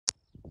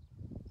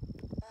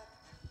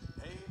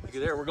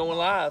Look at there, we're going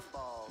live.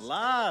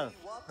 Live.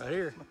 Right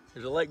here.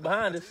 There's a lake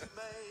behind us.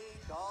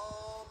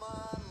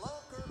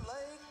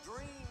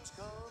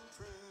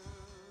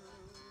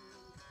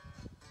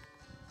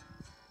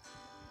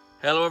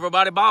 Hello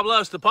everybody, Bob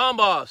Lusk, the Pond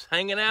Boss,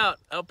 hanging out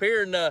up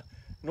here in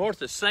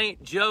north of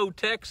St. Joe,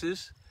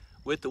 Texas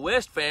with the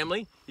West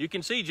family. You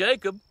can see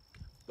Jacob,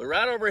 but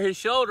right over his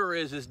shoulder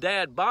is his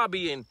dad,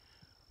 Bobby, and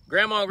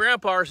Grandma and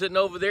Grandpa are sitting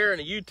over there in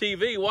a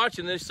UTV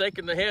watching this,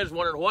 shaking their heads,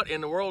 wondering what in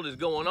the world is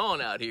going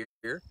on out here.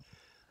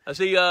 I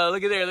see,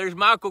 look at there, there's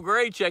Michael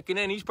Gray checking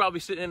in. He's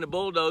probably sitting in the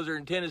bulldozer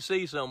in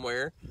Tennessee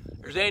somewhere.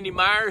 There's Andy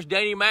Myers.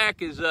 Danny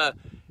Mack is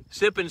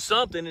sipping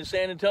something in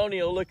San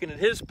Antonio looking at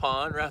his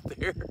pond right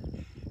there.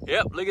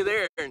 Yep, look at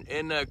there.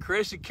 And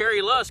Chris and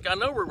Carrie Lusk, I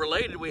know we're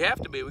related. We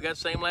have to be. We got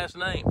the same last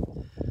name.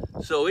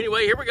 So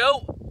anyway, here we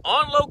go.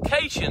 On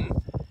location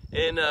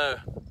in,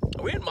 are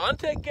we in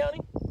Montague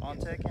County?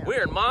 Montague County.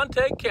 We're in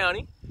Montague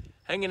County,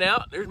 hanging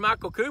out. There's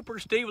Michael Cooper,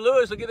 Steve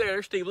Lewis. Look at there.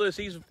 There's Steve Lewis.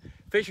 He's a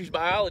fisheries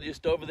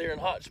biologist over there in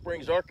Hot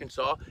Springs,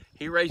 Arkansas.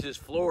 He raises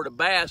Florida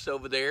bass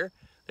over there.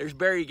 There's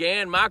Barry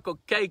Gann. Michael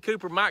K.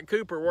 Cooper. Mike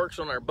Cooper works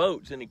on our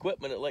boats and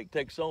equipment at Lake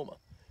Texoma.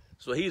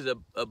 So he's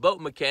a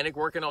boat mechanic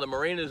working on the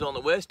marinas on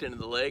the west end of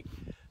the lake.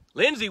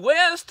 Lindsay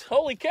West,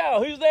 holy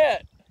cow, who's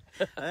that?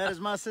 That is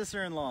my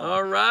sister-in-law.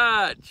 All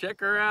right, check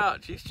her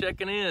out. She's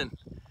checking in.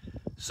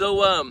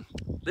 So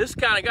this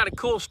kind of got a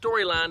cool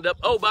story lined up.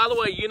 Oh, by the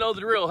way, you know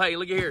the drill. Hey,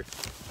 look at here.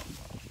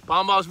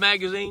 Pond Boss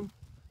magazine,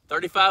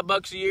 35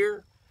 bucks a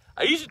year.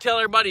 I used to tell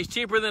everybody it's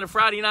cheaper than a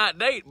Friday night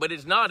date, but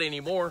it's not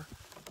anymore.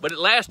 But it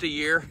lasts a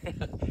year,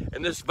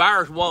 and this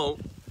virus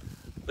won't.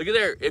 Look at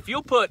there. If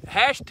you'll put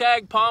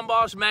hashtag Pond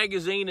Boss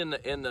Magazine in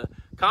the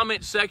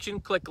comment section,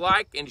 click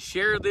like and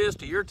share this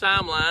to your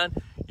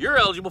timeline, you're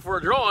eligible for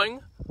a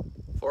drawing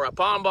for a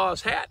Pond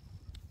Boss hat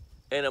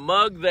and a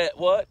mug that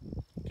what?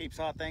 Keeps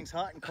hot things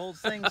hot and cold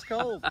things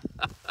cold.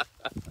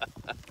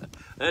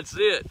 That's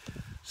it.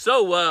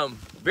 So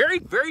very,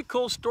 very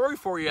cool story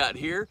for you out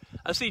here.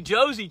 I see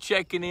Josie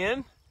checking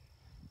in.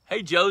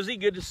 Hey Josie,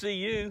 good to see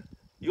you.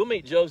 You'll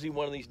meet Josie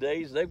one of these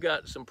days. They've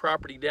got some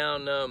property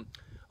down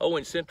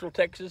in Central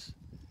Texas,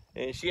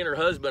 and she and her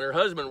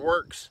husband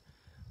works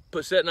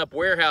setting up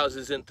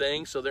warehouses and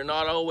things, so they're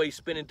not always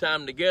spending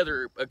time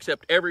together,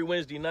 except every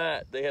Wednesday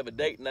night they have a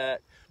date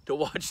night to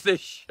watch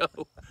this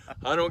show.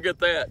 I don't get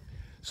that.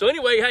 So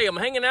anyway, hey, I'm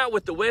hanging out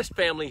with the West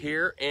family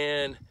here,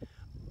 and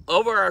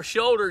over our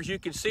shoulders you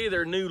can see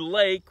their new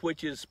lake,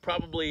 which is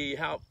probably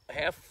half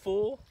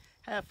full?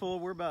 Half full.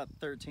 We're about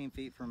 13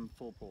 feet from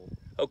full pool.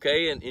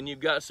 Okay, and you've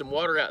got some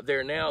water out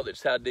there now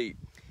that's how deep?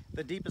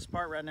 The deepest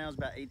part right now is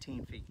about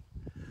 18 feet.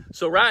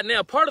 So right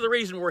now, part of the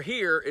reason we're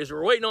here is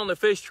we're waiting on the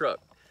fish truck.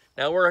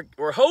 Now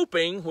we're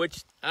hoping,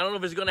 which I don't know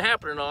if it's going to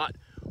happen or not,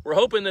 we're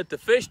hoping that the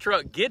fish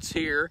truck gets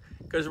here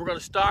because we're going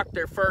to stock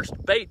their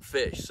first bait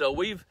fish. So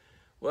I'm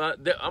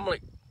going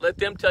to let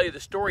them tell you the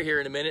story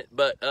here in a minute,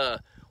 but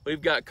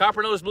we've got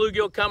copper-nosed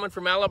bluegill coming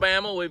from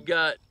Alabama. We've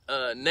got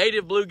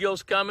native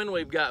bluegills coming.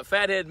 We've got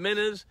fathead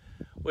minnows.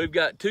 We've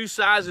got 2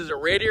 sizes of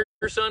red ear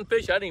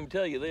sunfish. I didn't even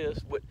tell you this,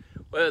 but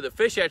the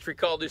fish hatchery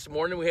called this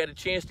morning. We had a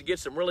chance to get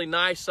some really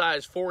nice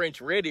size 4-inch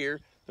red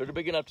ear that are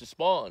big enough to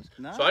spawns.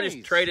 Nice. So I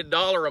just traded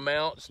dollar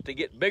amounts to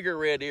get bigger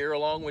red ear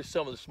along with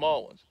some of the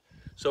small ones.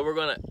 So we're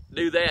going to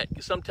do that.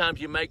 Sometimes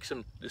you make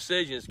some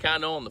decisions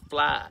kind of on the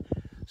fly.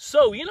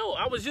 So, you know,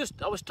 I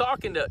was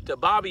talking to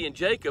Bobby and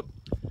Jacob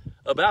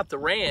about the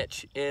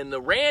ranch, and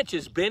the ranch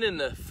has been in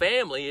the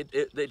family.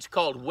 It's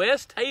called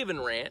West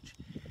Haven Ranch,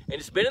 and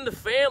it's been in the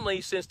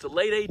family since the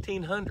late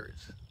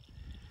 1800s.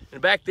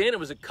 And back then it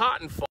was a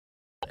cotton farm,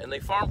 and they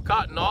farmed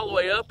cotton all the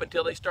way up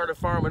until they started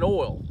farming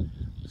oil.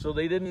 So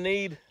they didn't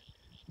need,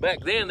 back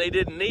then they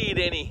didn't need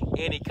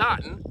any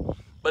cotton,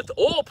 but the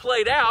oil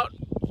played out,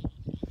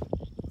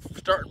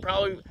 starting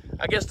probably,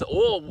 I guess the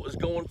oil was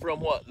going from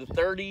what, the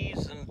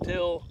 30s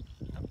until?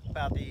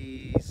 About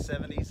the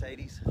 70s,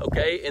 80s.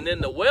 Okay, and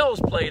then the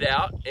wells played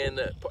out, and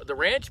the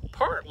ranch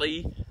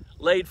partly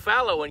laid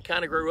fallow and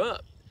kind of grew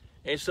up.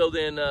 And so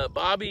then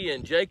Bobby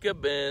and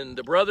Jacob and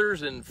the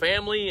brothers and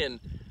family and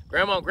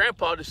Grandma and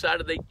Grandpa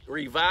decided they'd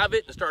revive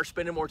it and start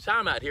spending more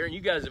time out here. And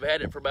you guys have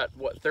had it for about,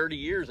 what, 30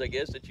 years, I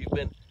guess, that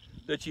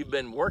you've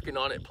been working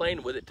on it,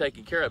 playing with it,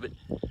 taking care of it.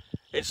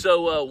 And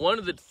so one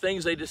of the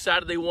things they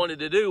decided they wanted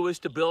to do was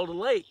to build a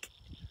lake.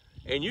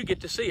 And you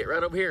get to see it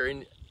right over here.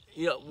 And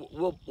you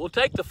know, we'll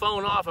take the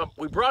phone off.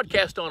 We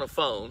broadcast on a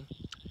phone.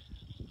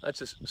 That's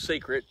a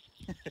secret.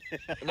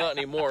 Not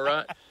anymore,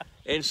 right?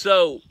 And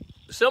so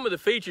some of the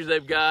features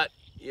they've got,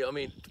 you know, I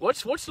mean,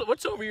 what's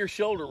over your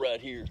shoulder right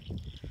here?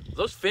 Are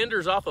those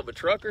fenders off of a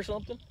truck or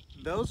something?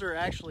 Those are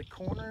actually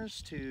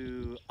corners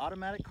to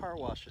automatic car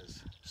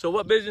washes. So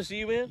what business are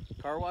you in?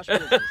 Car wash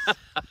business.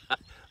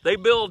 They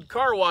build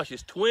car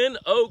washes. Twin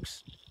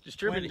Oaks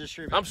Distributing. Twin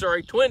Distributing. I'm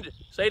sorry,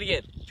 say it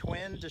again.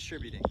 Twin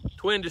Distributing.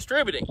 Twin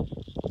Distributing.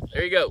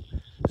 There you go.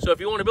 So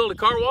if you want to build a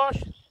car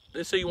wash,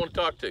 this is who you want to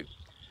talk to.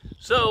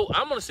 So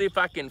I'm going to see if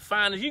I can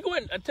find, you go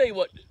ahead, I tell you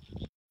what,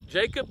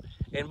 Jacob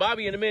and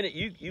Bobby, in a minute,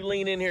 you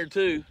lean in here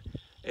too.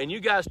 and you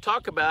guys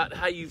talk about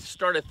how you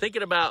started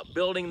thinking about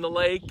building the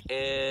lake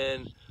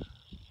and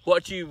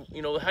what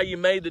how you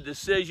made the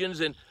decisions.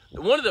 And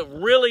one of the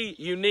really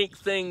unique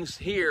things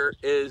here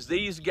is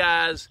these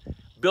guys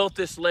built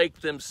this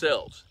lake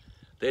themselves.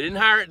 They didn't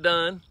hire it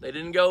done. They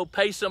didn't go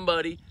pay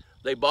somebody.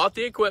 They bought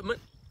the equipment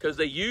because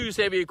they use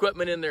heavy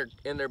equipment in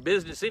their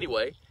business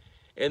anyway.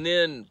 And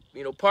then,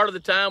 part of the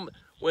time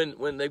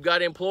when they've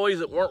got employees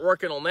that weren't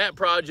working on that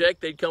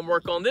project, they'd come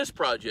work on this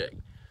project.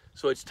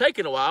 So it's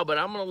taken a while, but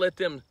I'm going to let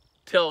them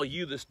tell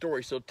you the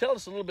story. So tell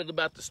us a little bit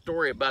about the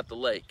story about the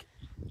lake.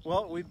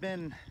 Well, we've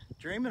been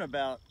dreaming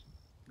about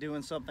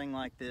doing something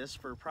like this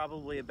for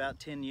probably about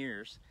 10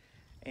 years.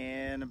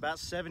 And about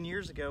 7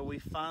 years ago, we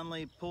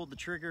finally pulled the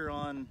trigger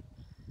on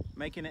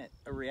making it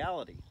a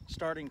reality,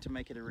 starting to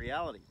make it a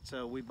reality.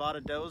 So we bought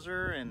a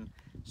dozer and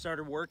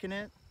started working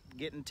it,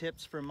 getting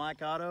tips from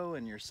Mike Otto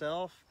and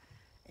yourself.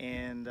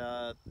 And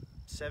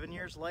 7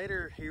 years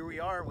later, here we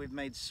are. We've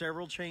made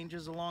several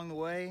changes along the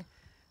way.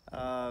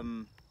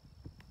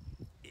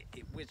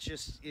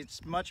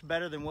 It's much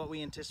better than what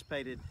we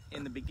anticipated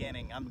in the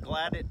beginning. I'm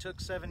glad it took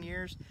 7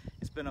 years.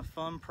 It's been a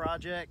fun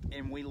project,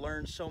 and we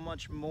learned so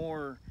much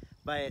more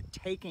by it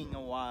taking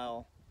a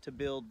while to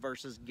build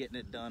versus getting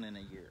it done in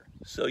a year.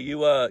 So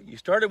you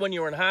started when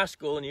you were in high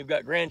school, and you've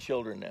got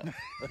grandchildren now.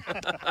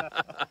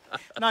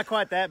 Not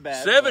quite that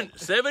bad.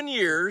 7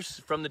 years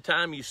from the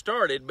time you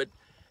started,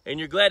 and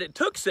you're glad it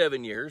took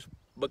 7 years,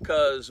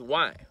 because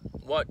why?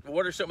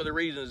 What are some of the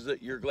reasons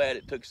that you're glad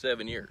it took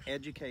 7 years?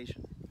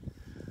 Education.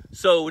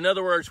 So in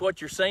other words,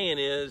 what you're saying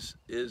is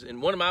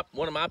and one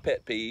of my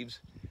pet peeves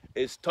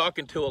is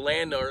talking to a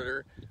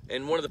landowner,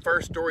 and one of the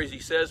first stories he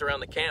says around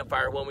the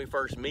campfire when we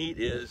first meet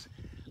is,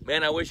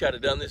 man, I wish I'd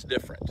have done this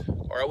different,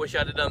 or I wish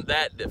I'd have done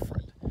that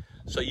different.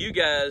 So you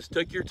guys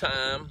took your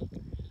time,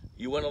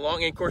 you went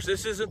along, and of course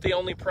this isn't the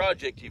only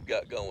project you've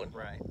got going.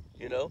 Right.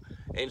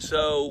 And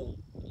so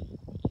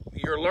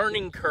your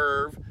learning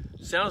curve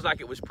sounds like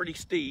it was pretty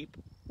steep,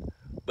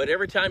 but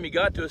every time you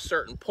got to a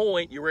certain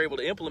point, you were able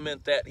to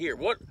implement that here.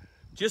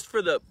 Just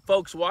for the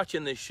folks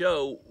watching this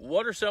show,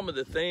 what are some of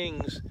the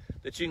things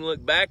that you can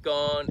look back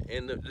on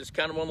and it's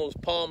kind of one of those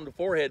palm to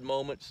forehead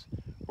moments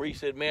where you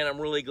said, man, I'm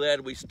really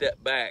glad we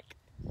stepped back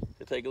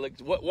to take a look?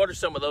 What are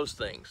some of those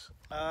things?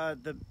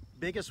 The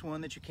biggest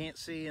one that you can't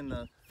see in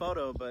the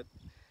photo, but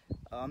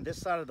on this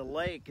side of the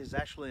lake is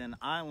actually an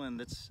island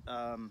that's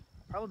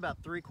probably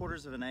about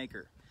 3/4 of an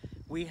acre.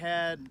 We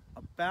had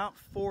about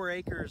 4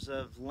 acres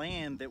of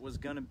land that was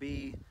going to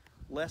be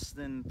less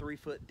than 3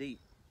 foot deep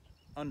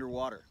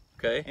underwater.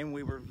 Okay. And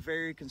we were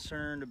very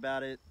concerned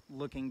about it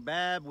looking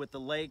bad with the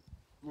lake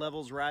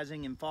levels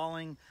rising and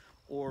falling,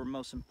 or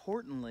most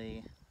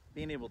importantly,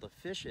 being able to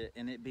fish it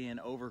and it being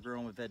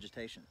overgrown with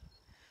vegetation.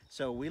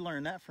 So we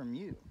learned that from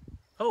you.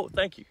 Oh,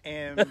 thank you.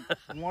 And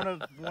one of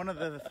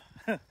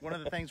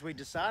the things we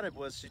decided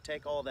was to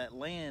take all that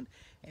land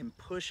and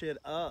push it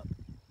up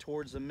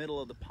towards the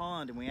middle of the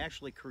pond, and we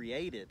actually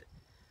created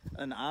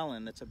an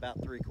island that's about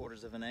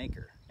 3/4 of an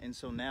acre. And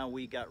so now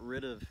we got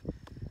rid of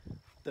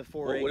the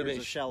 4 acres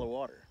of shallow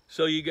water.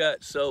 So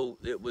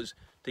it was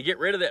to get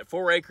rid of that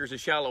 4 acres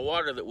of shallow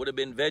water that would have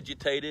been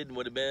vegetated and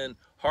would have been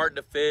hard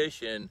to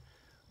fish, and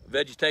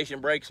vegetation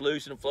breaks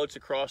loose and floats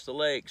across the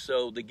lake.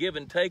 So the give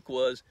and take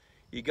was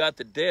you got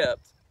the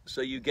depth,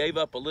 so you gave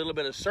up a little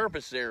bit of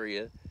surface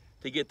area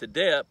to get the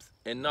depth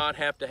and not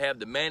have to have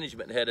the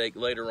management headache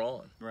later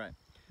on. Right.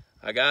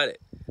 I got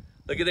it.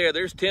 Look at there.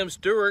 There's Tim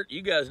Stewart.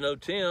 You guys know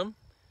Tim.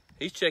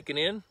 He's checking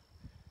in.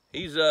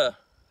 He's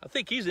I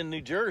think he's in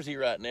New Jersey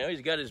right now.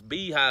 He's got his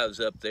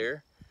beehives up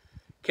there.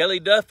 Kelly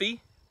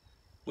Duffy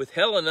with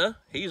Helena.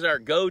 He's our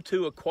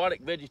go-to aquatic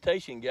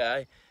vegetation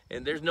guy,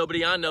 and there's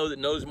nobody I know that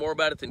knows more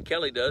about it than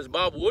Kelly does.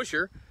 Bob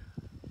Wusher,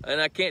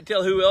 and I can't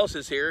tell who else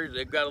is here.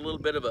 They've got a little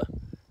bit of a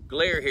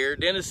glare here.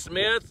 Dennis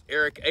Smith,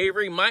 Eric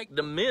Avery, Mike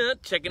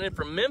DeMint checking in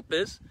from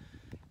Memphis.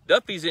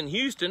 Duffy's in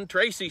Houston.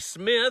 Tracy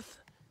Smith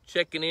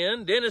checking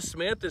in. Dennis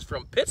Smith is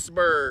from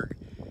Pittsburgh.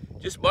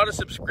 Just bought a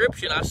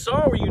subscription. I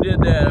saw where you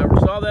did that. I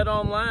saw that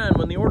online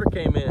when the order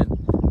came in.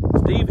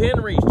 Steve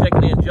Henry's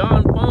checking in.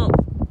 John Funk.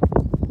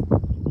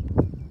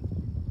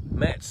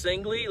 Matt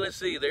Singley. Let's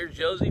see. There's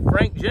Josie.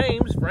 Frank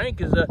James.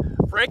 Frank,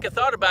 I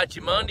thought about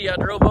you Monday. I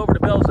drove over to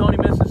Belzoni,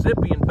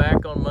 Mississippi and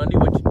back on Monday,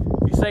 which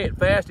if you say it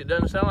fast, it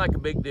doesn't sound like a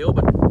big deal,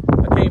 but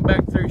I came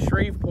back through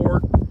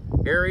Shreveport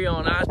area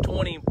on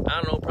I-20,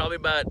 I don't know, probably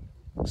about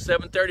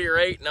 7:30 or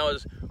 8, and I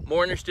was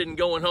more interested in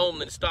going home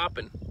than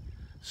stopping.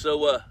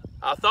 So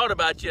I thought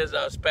about you as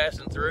I was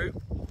passing through.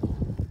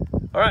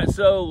 All right,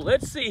 so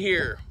let's see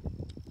here.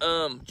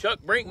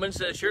 Chuck Brinkman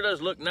says, sure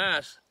does look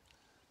nice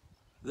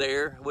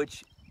there,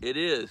 which it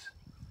is.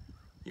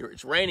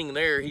 It's raining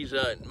there. He's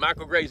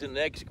Michael Gray's in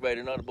the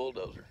excavator, not a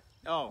bulldozer.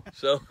 Oh,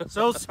 so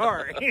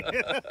sorry.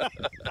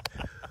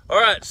 All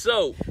right,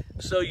 so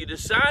you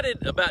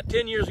decided about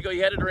 10 years ago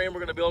you had a dream, we're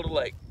going to build a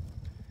lake.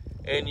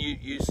 And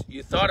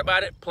you thought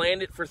about it,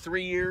 planned it for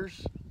 3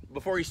 years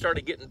before you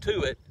started getting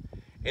to it.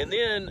 And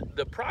then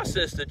the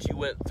process that you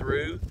went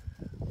through,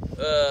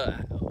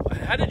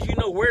 how did you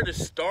know where to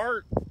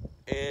start?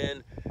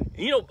 And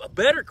You know, a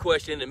better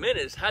question in a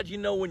minute is, how'd you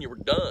know when you were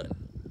done?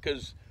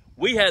 Because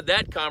we had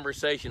that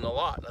conversation a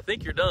lot. I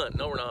think you're done.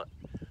 No, we're not.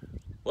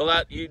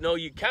 Well, you know,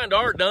 you kind of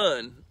are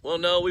done. Well,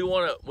 no,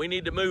 we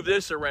need to move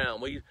this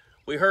around.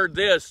 We heard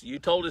this. You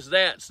told us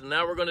that. So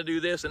now we're going to do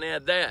this and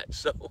add that.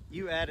 So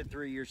you added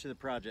 3 years to the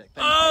project.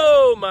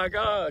 Oh my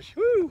gosh.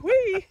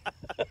 Woo-wee.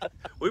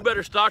 We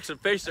better stock some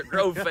fish that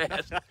grow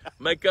fast,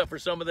 make up for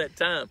some of that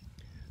time.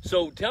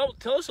 So tell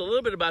us a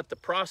little bit about the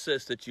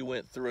process that you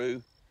went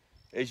through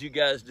as you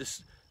guys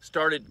just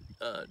started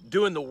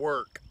doing the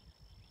work.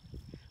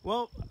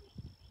 Well,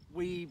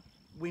 we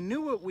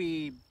knew what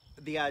we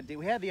had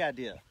the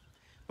idea,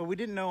 but we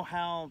didn't know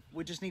how.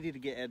 We just needed to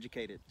get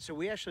educated. So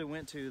we actually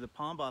went to the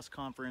Pond Boss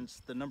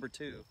conference, the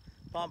 #2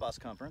 Pond Boss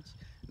conference.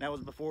 And that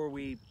was before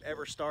we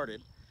ever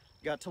started.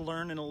 Got to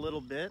learn in a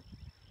little bit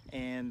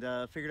and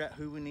figured out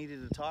who we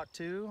needed to talk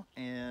to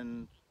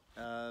and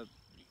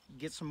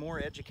get some more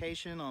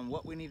education on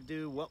what we need to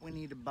do, what we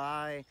need to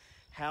buy,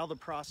 how the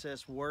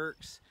process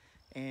works,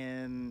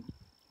 and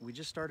we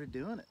just started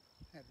doing it.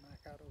 Had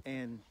Mike Otto.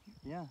 And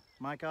yeah,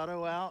 Mike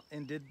Otto out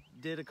and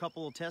did a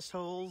couple of test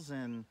holes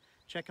and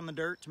checking the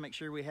dirt to make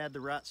sure we had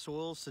the right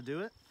soils to do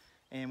it.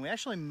 And we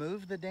actually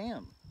moved the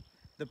dam.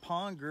 The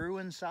pond grew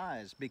in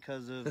size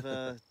because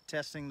of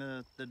testing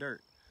the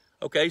dirt.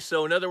 Okay,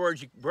 so in other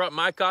words, you brought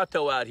Mike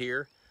Otto out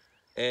here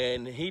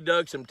and he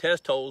dug some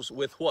test holes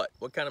with what?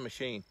 What kind of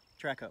machine?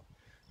 Traco.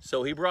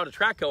 So he brought a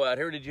Traco out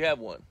here. Did you have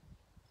one?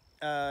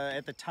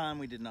 At the time,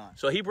 we did not.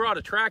 So he brought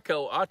a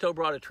Traco, Otto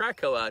brought a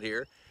Traco out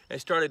here and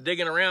started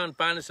digging around,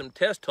 finding some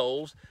test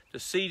holes to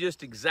see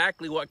just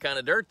exactly what kind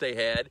of dirt they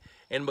had.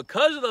 And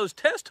because of those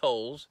test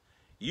holes,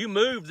 you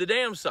moved the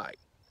dam site.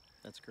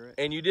 That's correct.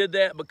 And you did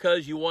that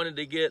because you wanted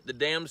to get the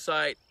dam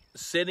site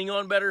sitting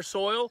on better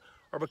soil,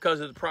 or because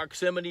of the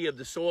proximity of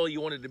the soil you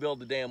wanted to build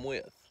the dam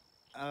with?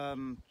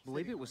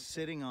 Believe it was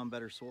sitting on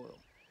better soil.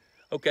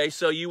 Okay,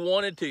 so you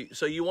wanted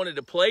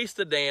to place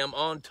the dam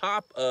on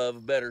top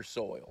of better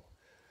soil.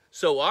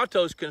 So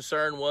Otto's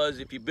concern was,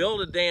 if you build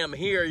a dam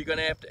here, you're going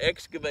to have to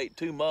excavate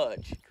too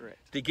much. Correct.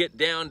 To get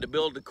down to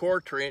build the core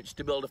trench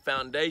to build a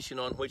foundation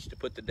on which to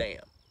put the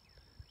dam.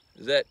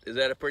 Is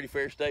that a pretty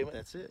fair statement?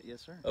 That's it,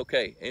 yes sir.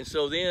 Okay, and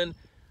so then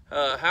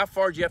how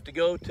far do you have to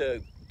go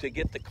to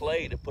get the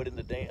clay to put in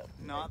the dam?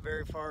 Not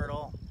very far at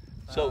all.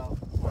 So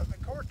Well, the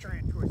core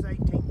trench was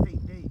 18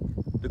 feet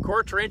deep. The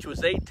core trench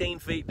was 18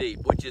 feet deep,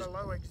 which is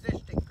below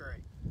existing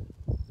grade.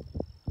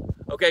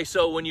 okay.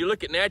 So when you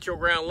look at natural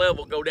ground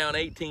level, go down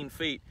 18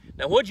 feet.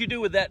 Now, what'd you do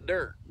with that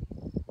dirt?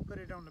 Put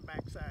it on the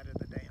back side of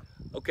the dam.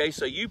 Okay,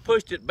 so you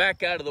pushed it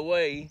back out of the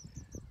way,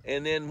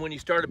 and then when you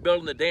started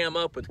building the dam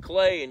up with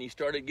clay and you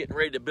started getting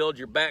ready to build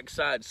your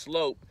backside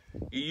slope,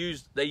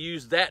 they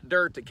used that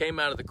dirt that came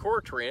out of the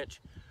core trench,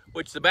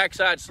 which the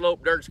backside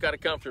slope dirt's got to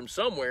come from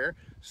somewhere.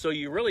 So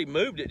you really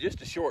moved it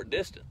just a short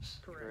distance.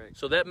 Correct.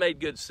 So that made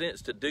good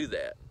sense to do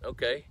that.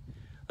 Okay,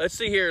 let's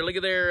see here. Look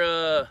at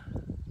there.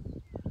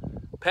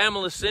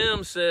 Pamela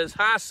Sims says,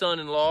 "Hi,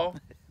 son-in-law."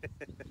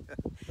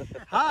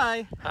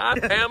 Hi. Hi,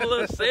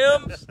 Pamela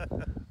Sims.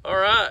 All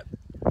right.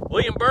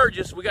 William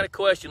Burgess, we got a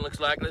question, looks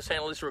like. Let's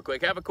handle this real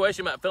quick. I have a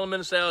question about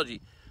filamentous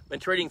algae. Been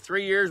treating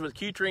 3 years with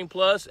Q-Trine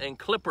Plus and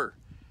Clipper.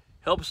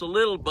 Helps a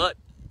little, but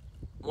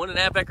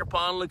 1.5 acre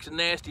pond looks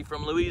nasty.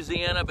 From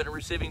Louisiana. I've been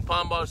receiving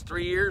Pond Boss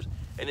 3 years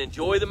and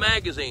enjoy the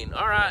magazine.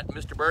 All right,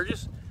 Mr.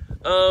 Burgess.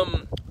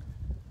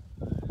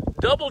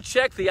 Double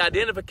check the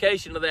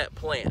identification of that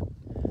plant.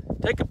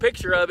 Take a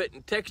picture of it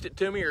and text it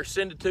to me or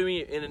send it to me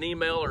in an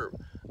email or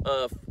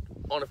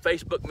on a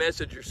Facebook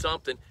message or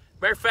something.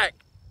 Matter of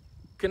fact,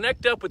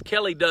 connect up with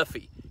Kelly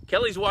Duffy.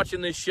 Kelly's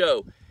watching this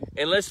show.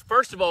 And let's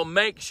first of all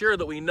make sure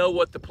that we know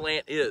what the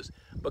plant is,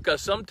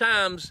 because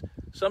sometimes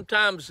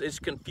it's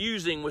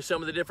confusing with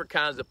some of the different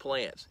kinds of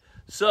plants.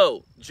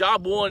 So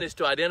job one is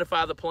to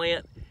identify the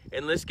plant,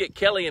 and let's get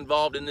Kelly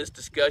involved in this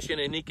discussion,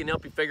 and he can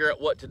help you figure out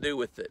what to do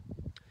with it.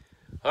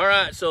 All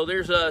right, so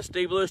there's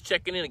Steve Lewis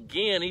checking in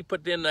again. He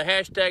put in the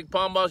hashtag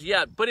Pond Boss.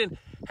 Yeah, put in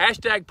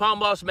hashtag Pond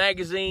Boss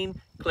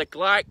Magazine. Click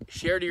like,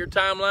 share to your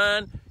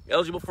timeline.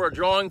 Eligible for a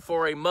drawing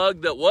for a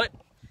mug that what?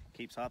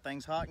 Keeps hot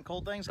things hot and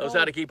cold things cold. Knows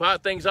how to keep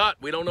hot things hot.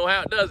 We don't know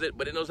how it does it,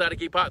 but it knows how to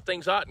keep hot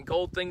things hot and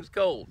cold things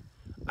cold.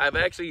 I've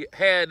actually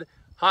had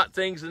hot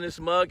things in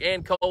this mug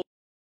and cold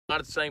not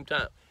at the same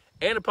time.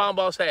 And a Pond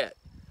Boss hat.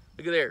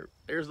 Look at there.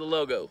 There's the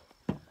logo.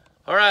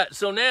 All right,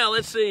 so now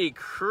let's see.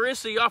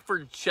 Chrissy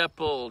offered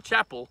Chapel.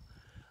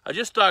 I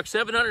just stocked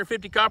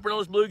 750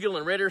 copper-nosed bluegill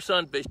and red ear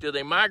sunfish. Do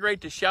they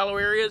migrate to shallow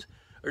areas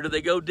or do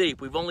they go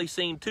deep? We've only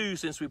seen 2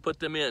 since we put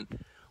them in.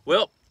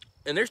 Well,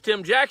 and there's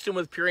Tim Jackson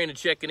with Purina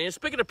checking in.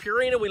 Speaking of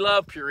Purina, we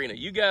love Purina.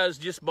 You guys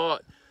just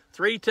bought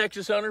 4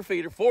 Texas Hunter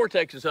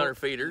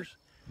feeders,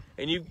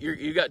 and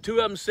you got 2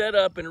 of them set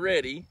up and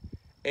ready,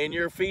 and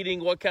you're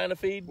feeding what kind of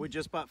feed? We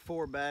just bought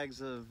 4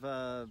 bags of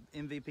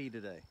MVP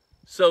today.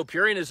 So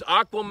Purina's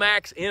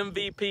Aquamax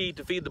MVP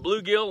to feed the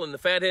bluegill and the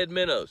fathead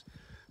minnows.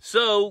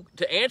 So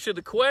to answer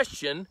the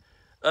question,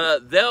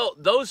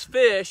 those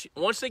fish,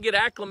 once they get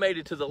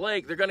acclimated to the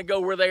lake, they're going to go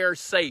where they are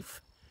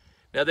safe.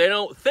 Now, they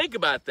don't think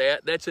about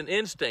that. That's an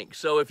instinct.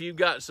 So if you've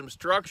got some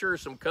structure,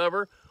 some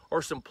cover,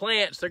 or some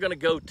plants, they're going to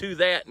go to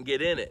that and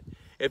get in it.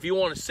 If you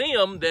want to see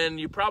them, then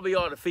you probably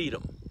ought to feed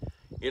them.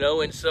 You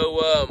know, and so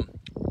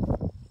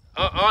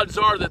odds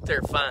are that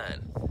they're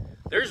fine.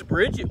 There's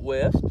Bridget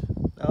West.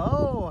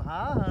 Oh,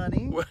 hi,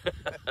 honey.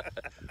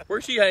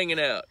 Where's she hanging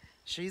out?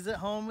 She's at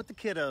home with the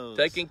kiddos.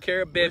 Taking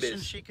care of babies. Wishing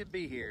she could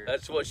be here.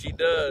 That's what she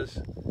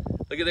does.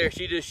 Look at there.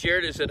 She just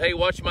shared it and said, hey,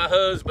 watch my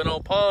husband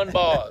on Pond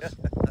Boss.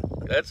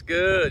 That's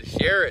good.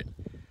 Share it.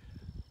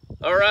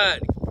 All right.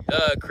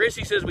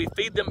 Chrissy says we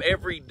feed them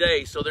every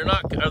day. So they're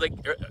not,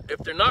 if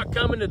they're not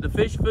coming to the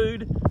fish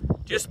food,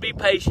 just be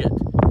patient.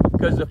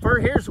 Because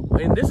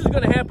and this is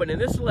going to happen in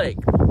this lake.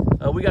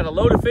 We got a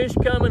load of fish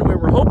coming. We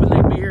were hoping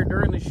they'd be here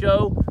during the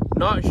show.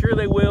 Not sure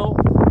they will.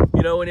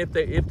 You know, and if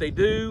they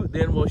do,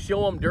 then we'll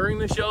show them during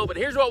the show. But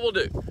here's what we'll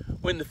do.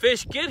 When the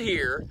fish get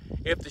here,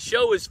 if the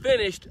show is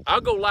finished,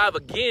 I'll go live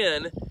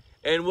again,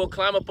 and we'll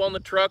climb up on the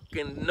truck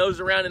and nose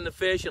around in the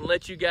fish and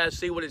let you guys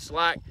see what it's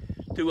like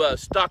to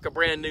stock a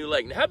brand new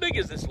lake. Now, how big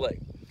is this lake?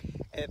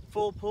 At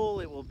full pull,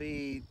 it will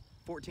be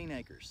 14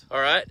 acres. All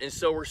right, and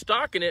so we're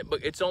stocking it,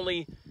 but it's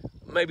only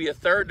maybe a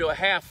third to a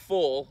half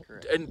full.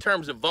 Correct. In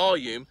terms of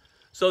volume.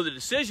 So the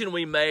decision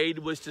we made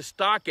was to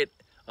stock it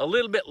a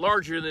little bit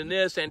larger than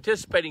this,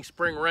 anticipating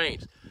spring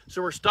rains.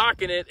 So we're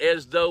stocking it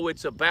as though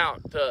it's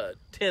about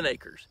 10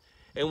 acres.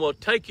 And we'll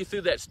take you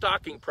through that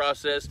stocking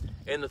process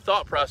and the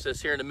thought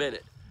process here in a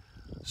minute.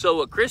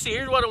 So Chrissy,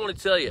 here's what I want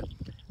to tell you.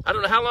 I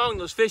don't know how long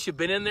those fish have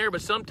been in there,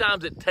 but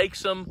sometimes it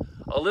takes them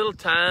a little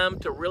time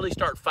to really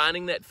start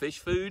finding that fish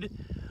food.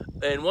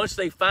 And once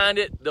they find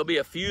it, there'll be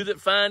a few that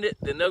find it,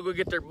 then they'll go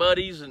get their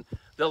buddies, and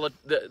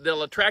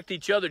they'll attract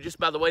each other just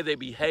by the way they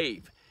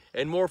behave.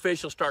 And more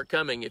fish will start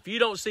coming. If you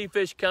don't see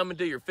fish coming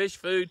to your fish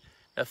food,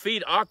 now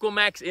feed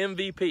Aquamax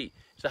MVP.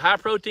 It's a high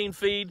protein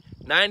feed,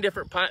 9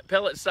 different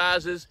pellet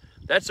sizes.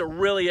 That's a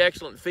really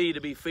excellent feed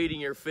to be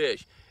feeding your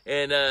fish.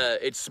 And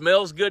it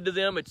smells good to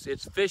them.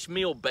 It's fish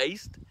meal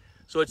based.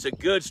 So it's a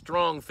good,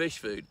 strong fish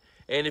food.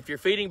 And if you're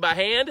feeding by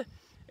hand,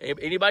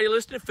 anybody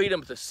listening, feed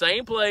them at the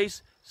same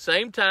place,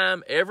 same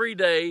time, every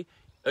day,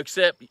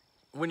 except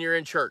when you're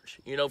in church.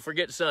 You know,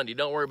 forget Sunday.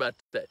 Don't worry about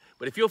that.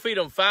 But if you'll feed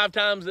them 5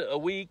 times a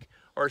week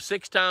or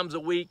 6 times a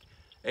week,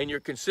 and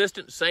you're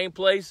consistent, same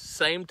place,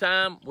 same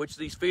time, which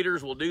these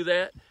feeders will do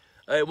that,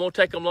 it won't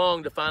take them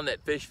long to find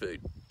that fish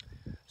food.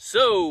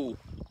 So,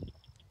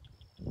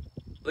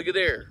 look at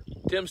there.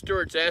 Tim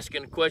Stewart's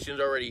asking questions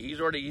already.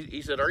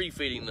 He said, are you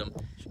feeding them?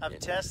 I've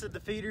tested the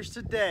feeders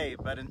today,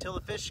 but until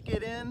the fish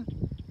get in,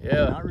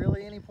 yeah, not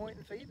really any point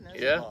in feeding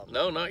this. Yeah,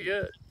 no, not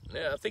yet.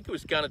 Yeah, I think it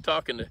was kind of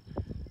talking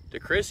to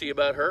Chrissy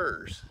about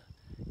hers.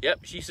 Yep,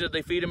 she said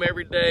they feed them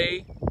every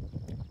day.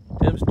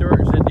 Tim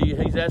Stewart said,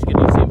 he's asking,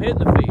 do you see him hitting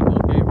the feed?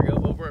 Okay, here we go.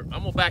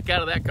 I'm going to back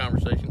out of that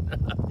conversation.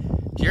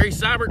 Jerry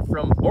Seibert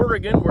from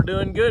Oregon, we're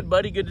doing good,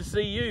 buddy. Good to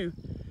see you.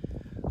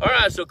 All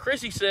right, so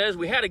Chrissy says,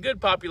 we had a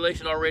good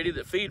population already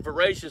that feed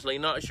voraciously.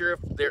 Not sure if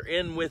they're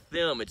in with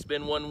them. It's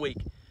been 1 week.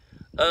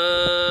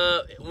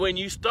 When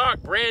you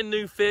stock brand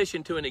new fish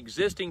into an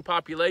existing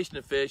population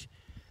of fish,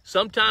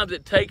 sometimes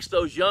it takes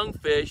those young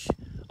fish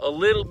a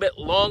little bit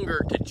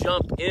longer to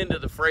jump into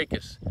the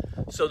fracas.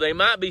 So they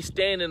might be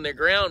standing their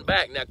ground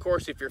back. Now, of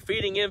course, if you're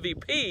feeding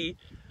MVP,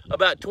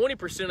 about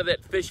 20% of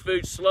that fish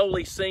food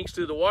slowly sinks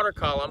through the water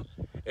column,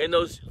 and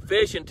those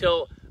fish,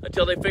 until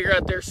they figure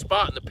out their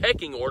spot in the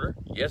pecking order,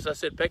 yes, I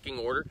said pecking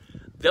order,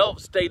 they'll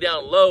stay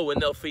down low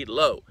and they'll feed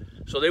low.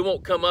 So they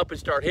won't come up and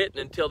start hitting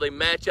until they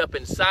match up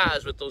in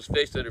size with those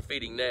fish that are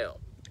feeding now.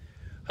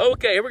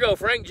 Okay, here we go.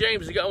 Frank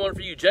James has got one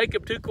for you.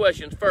 Jacob, 2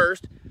 questions.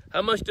 First,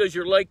 how much does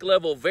your lake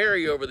level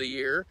vary over the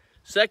year?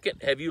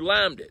 Second, have you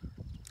limed it?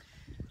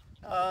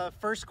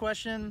 First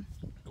question,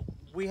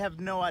 we have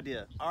no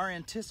idea. Our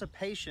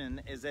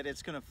anticipation is that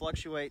it's going to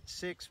fluctuate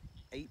 6,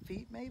 8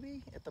 feet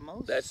maybe at the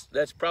most.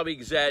 That's probably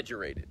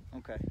exaggerated.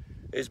 Okay.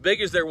 As big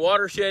as their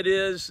watershed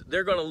is,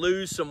 they're going to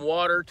lose some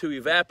water to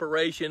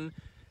evaporation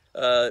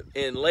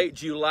in late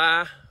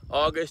July,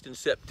 August, and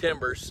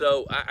September.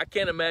 So I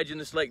can't imagine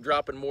this lake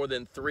dropping more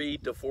than 3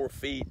 to 4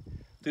 feet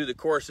through the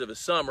course of a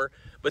summer.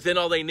 But then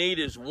all they need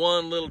is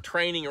one little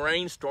training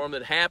rainstorm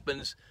that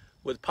happens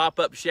with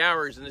pop-up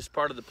showers in this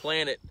part of the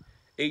planet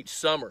each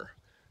summer.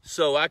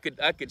 So I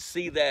could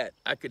see that.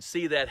 I could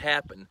see that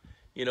happen.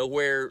 You know,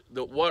 where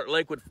the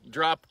lake would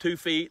drop 2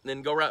 feet and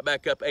then go right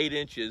back up 8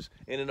 inches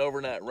in an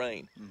overnight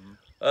rain.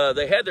 Mm-hmm.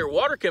 They had their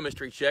water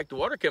chemistry checked. The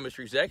water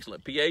chemistry is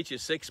excellent. pH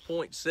is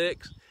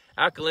 6.6.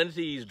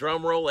 Alkalinity is,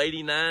 drum roll,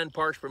 89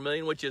 parts per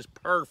million, which is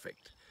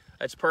perfect.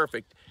 That's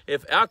perfect.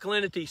 If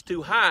alkalinity is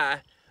too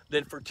high,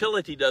 then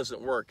fertility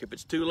doesn't work. If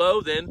it's too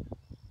low, then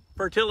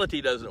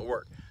fertility doesn't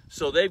work.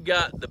 So they've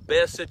got the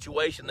best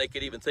situation they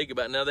could even think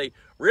about. Now, they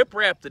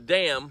rip-wrap the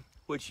dam,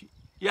 which,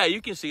 yeah,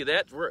 you can see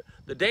that.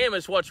 The dam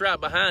is what's right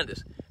behind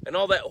us. And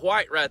all that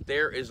white right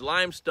there is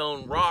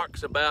limestone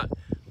rocks about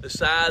the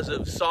size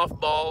of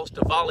softballs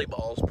to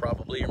volleyballs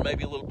probably, or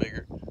maybe a little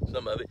bigger,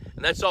 some of it.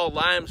 And that's all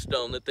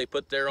limestone that they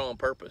put there on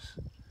purpose.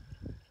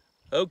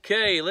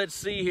 Okay, let's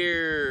see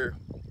here.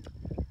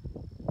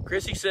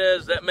 Chrissy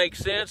says that makes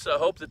sense. I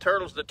hope the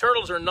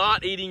turtles are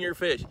not eating your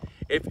fish.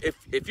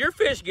 If your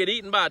fish get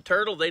eaten by a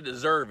turtle, they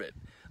deserve it.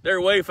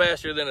 They're way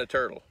faster than a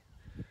turtle.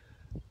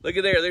 Look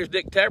at there. There's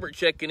Dick Tabbert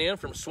checking in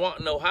from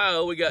Swanton,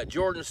 Ohio. We got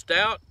Jordan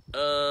Stout.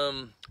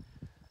 Mr.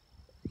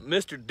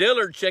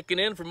 Dillard checking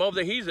in from over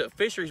there. He's a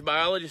fisheries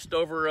biologist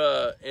over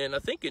I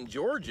think in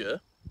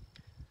Georgia.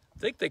 I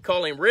think they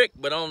call him Rick,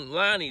 but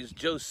online he's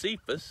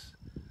Josephus.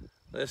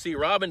 Let's see,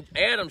 Robin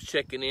Adams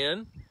checking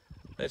in.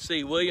 Let's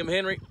see, William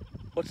Henry.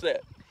 What's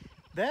that?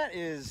 That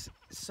is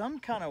some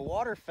kind of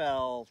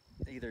waterfowl,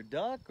 either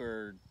duck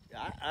or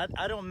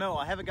I don't know.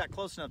 I haven't got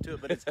close enough to it,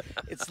 but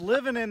it's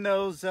living in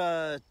those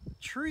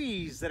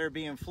trees that are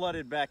being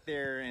flooded back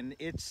there, and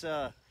it's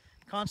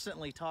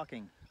constantly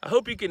talking. I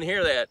hope you can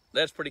hear that.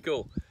 That's pretty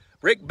cool.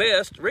 Rick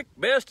Best. Rick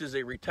Best is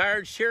a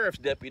retired sheriff's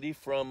deputy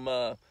from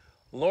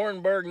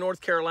Laurinburg,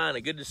 North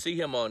Carolina. Good to see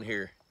him on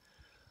here.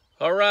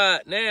 All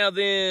right, now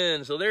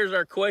then, so there's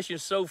our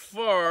questions so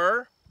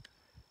far.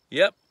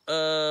 Yep.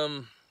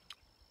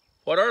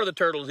 What are the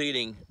turtles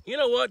eating? You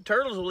know what?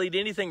 Turtles will eat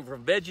anything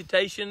from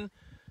vegetation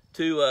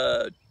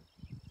to,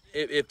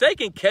 if they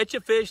can catch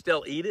a fish,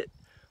 they'll eat it.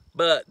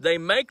 But they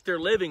make their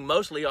living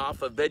mostly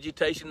off of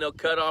vegetation. They'll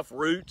cut off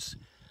roots.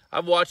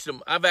 I've watched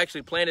them. I've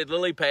actually planted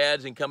lily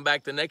pads and come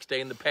back the next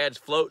day and the pad's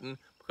floating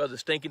because the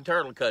stinking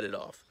turtle cut it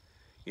off.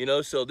 You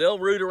know, so they'll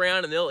root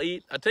around and they'll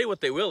eat. I tell you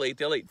what they will eat.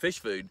 They'll eat fish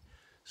food.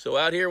 So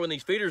out here when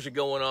these feeders are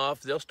going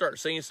off, they'll start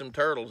seeing some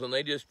turtles and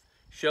they just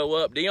show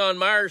up. Dion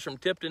Myers from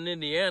Tipton,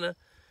 Indiana.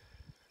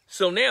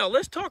 So now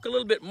let's talk a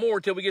little bit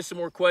more till we get some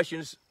more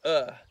questions.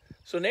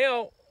 So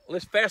now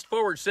let's fast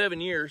forward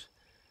 7 years.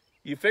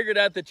 You figured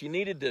out that you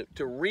needed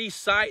to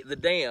re-site the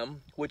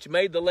dam, which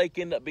made the lake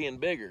end up being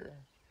bigger.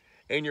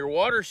 And your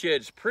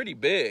watershed's pretty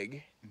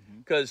big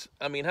because,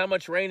 I mean, how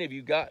much rain have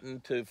you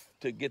gotten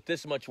to get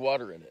this much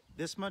water in it?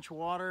 This much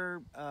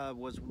water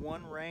was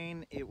one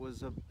rain. It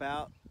was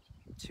about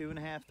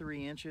 2.5,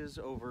 3 inches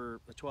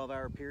over a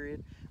 12-hour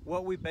period.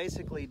 What we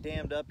basically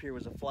dammed up here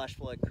was a flash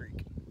flood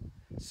creek.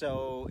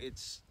 So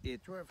it's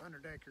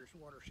 1,200 acres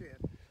watershed.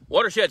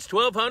 Watershed's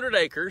 1,200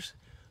 acres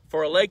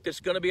for a lake that's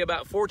going to be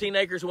about 14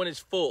 acres when it's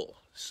full.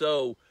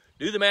 So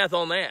do the math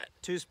on that.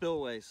 2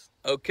 spillways.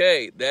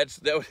 Okay,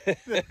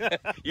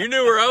 you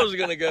knew where I was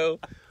going to go.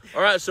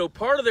 All right, so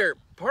part of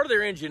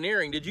their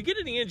engineering. Did you get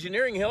any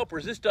engineering help, or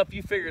is this stuff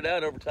you figured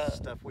out over time?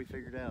 Stuff we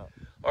figured out.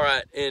 All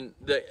right, and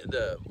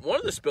the one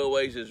of the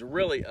spillways is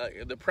really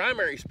the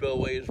primary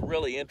spillway is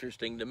really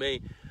interesting to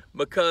me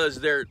because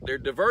they're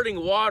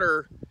diverting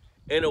water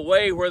in a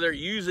way where they're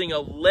using a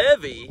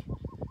levee.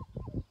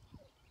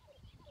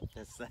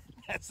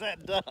 That's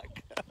that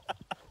duck.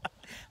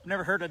 I've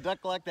never heard a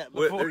duck like that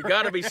before. There's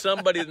got to be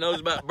somebody that knows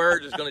about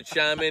birds that's going to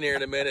chime in here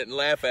in a minute and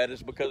laugh at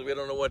us because we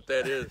don't know what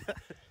that is.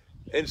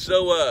 And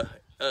so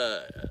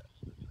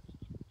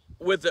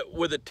with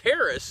a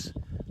terrace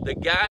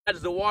that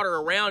guides the water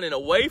around and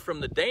away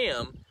from the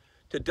dam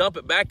to dump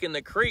it back in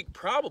the creek,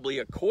 probably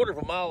a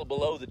 1/4 mile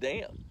below the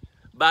dam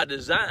by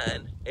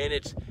design. And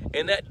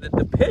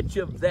the pitch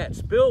of that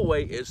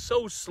spillway is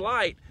so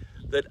slight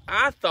that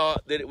I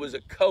thought that it was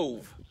a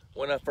cove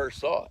when I first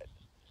saw it.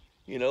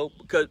 You know,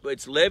 because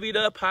it's levied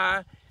up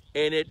high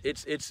and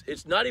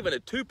it's not even a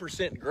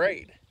 2%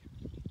 grade.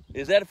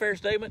 Is that a fair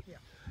statement? Yeah.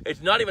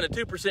 It's not even a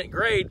 2%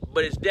 grade,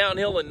 but it's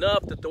downhill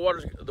enough that the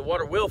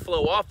water will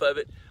flow off of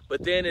it.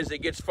 But then as it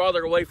gets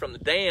farther away from the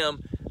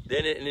dam,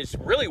 and it's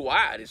really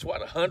wide. It's what,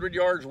 100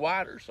 yards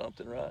wide or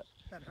something, right?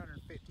 About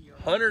 150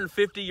 yards.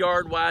 150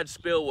 yard wide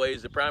spillway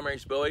is the primary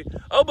spillway.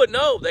 Oh, but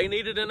no, they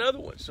needed another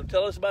one. So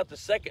tell us about the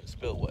second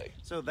spillway.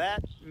 So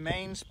that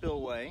main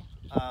spillway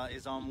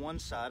is on one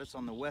side. It's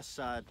on the west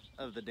side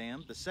of the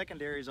dam. The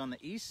secondary is on the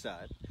east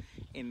side.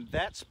 And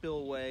that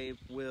spillway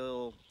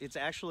it's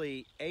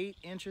actually 8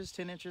 inches,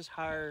 10 inches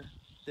higher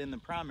than the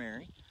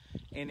primary.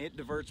 And it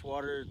diverts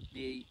water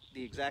the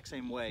exact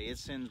same way. It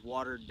sends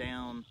water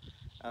down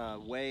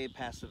way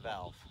past the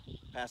valve,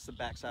 past the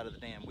backside of the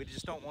dam. We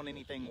just don't want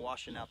anything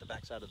washing out the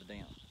backside of the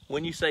dam.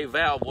 When you say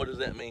valve, what does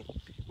that mean?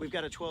 We've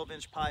got a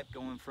 12-inch pipe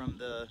going from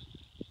the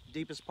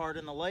deepest part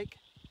in the lake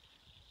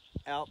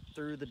out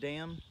through the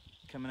dam,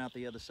 coming out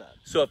the other side.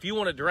 So if you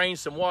want to drain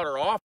some water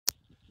off,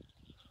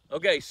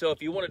 okay, so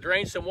if you want to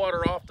drain some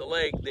water off the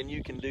lake, then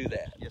you can do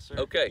that. Yes, sir.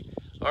 Okay,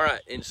 all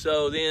right, and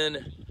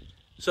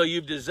so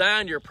you've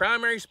designed your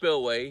primary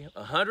spillway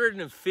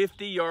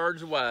 150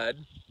 yards wide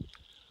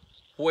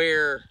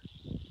where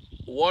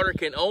water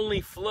can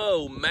only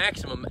flow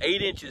maximum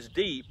 8 inches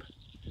deep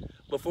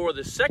before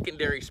the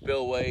secondary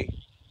spillway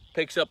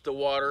picks up the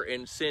water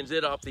and sends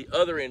it off the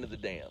other end of the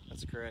dam.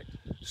 That's correct.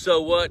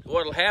 So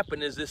what'll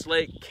happen is this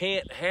lake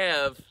can't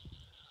have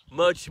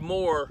much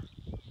more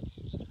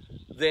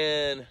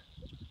than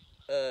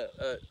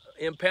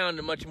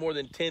impounded much more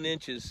than 10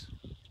 inches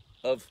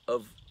of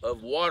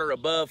water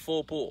above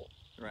full pool.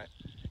 Right.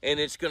 And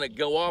it's going to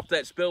go off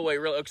that spillway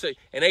really. Okay,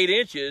 and 8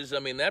 inches, I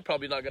mean, that's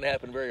probably not going to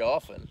happen very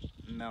often.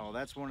 No,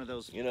 that's one of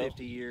those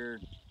 50-year,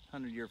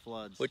 100-year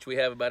floods. Which we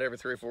have about every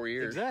 3 or 4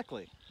 years.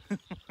 Exactly.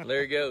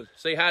 There you go.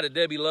 Say hi to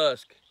Debbie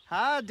Lusk.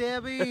 Hi,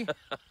 Debbie.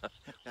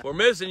 We're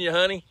missing you,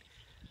 honey.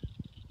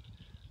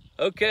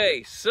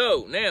 Okay,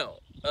 so now,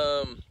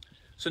 and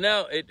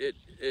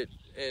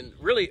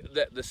really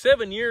the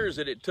 7 years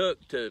that it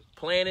took to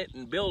plan it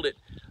and build it,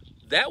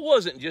 that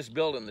wasn't just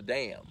building the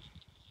dam.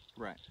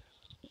 Right.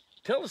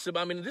 Tell us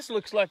about, I mean, this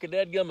looks like a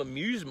dadgum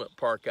amusement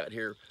park out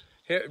here.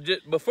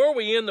 Before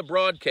we end the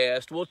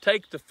broadcast, we'll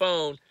take the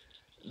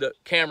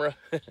camera,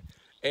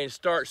 and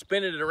start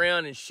spinning it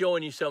around and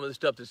showing you some of the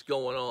stuff that's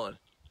going on.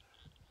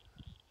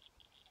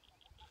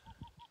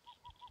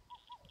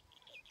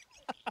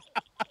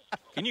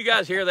 Can you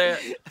guys hear that?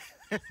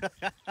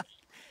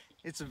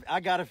 I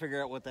got to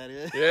figure out what that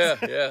is.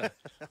 Yeah.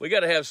 We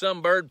got to have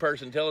some bird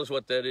person tell us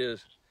what that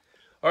is.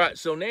 All right,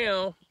 so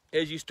now,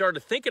 as you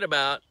started thinking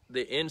about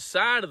the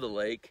inside of the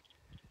lake,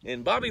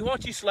 and Bobby, why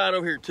don't you slide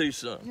over here too,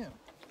 son? Yeah.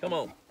 Come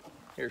on.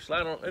 Here,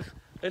 slide on.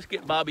 Let's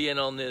get Bobby in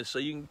on this so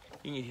you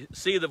can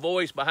see the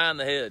voice behind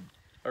the head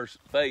or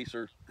face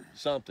or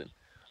something.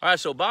 All right,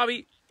 so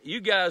Bobby, you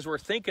guys were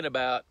thinking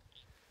about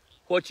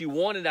what you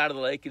wanted out of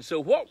the lake. And so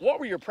what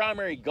were your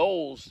primary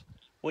goals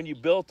when you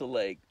built the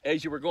lake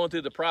as you were going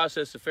through the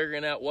process of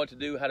figuring out what to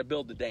do, how to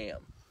build the dam?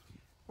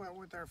 Well,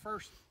 with our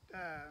first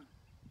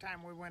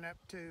time we went up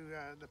to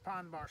the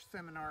Pond Boss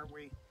seminar,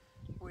 we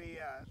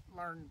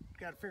learned,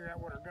 got to figure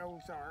out what our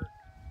goals are.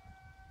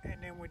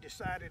 And then we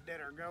decided that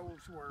our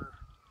goals were...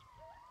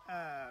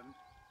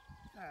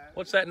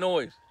 What's that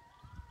noise?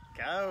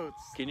 Coyotes.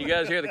 Can you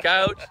guys hear the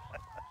coyotes?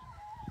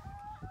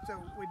 So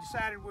we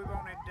decided we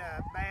wanted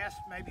bass,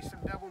 maybe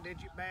some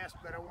double-digit bass,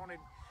 but I wanted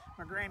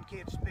my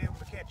grandkids to be able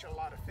to catch a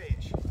lot of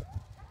fish.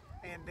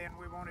 And then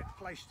we wanted a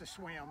place to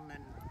swim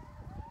and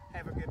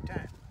have a good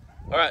time.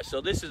 All right, so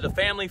this is a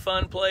family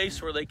fun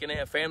place where they can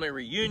have family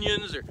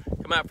reunions or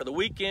come out for the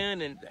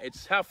weekend. And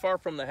it's how far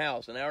from the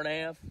house? An hour and a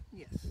half?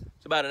 Yes.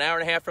 It's about an hour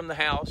and a half from the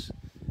house.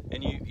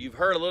 And you've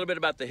heard a little bit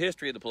about the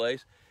history of the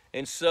place.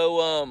 And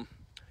so,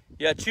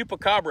 yeah,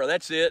 Chupacabra,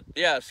 that's it.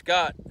 Yeah,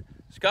 Scott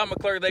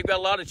McClure, they've got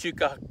a lot of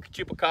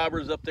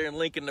chupacabras up there in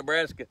Lincoln,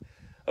 Nebraska.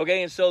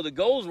 Okay, and so the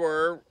goals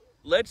were,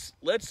 let's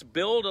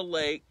build a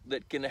lake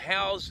that can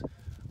house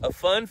a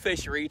fun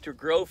fishery to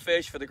grow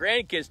fish for the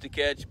grandkids to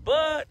catch.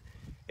 But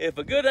if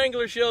a good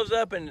angler shows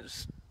up and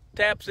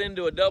taps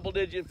into a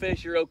double-digit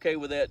fish, you're okay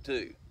with that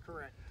too.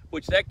 Correct.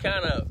 Which that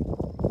kind of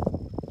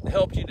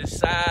helps you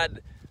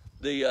decide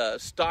the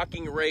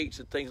stocking rates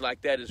and things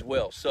like that as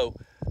well. So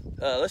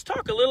let's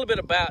talk a little bit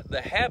about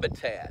the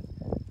habitat.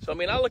 So, I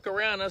mean, I look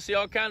around and I see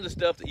all kinds of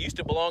stuff that used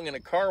to belong in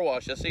a car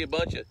wash. I see a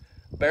bunch of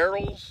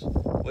barrels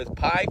with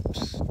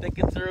pipes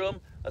sticking through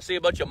them. I see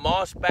a bunch of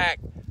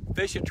moss-back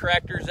fish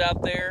attractors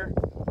out there.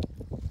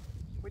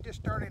 We just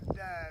started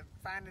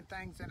finding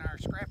things in our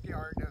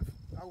scrapyard of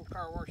old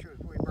car washes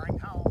we bring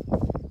home,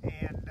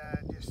 and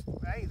just,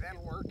 hey,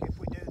 that'll work if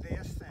we do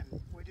this,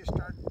 and we just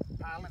started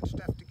piling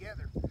stuff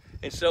together.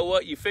 And so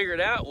what you figured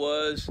out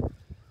was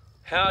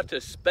how to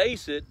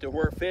space it to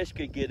where fish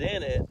could get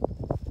in it.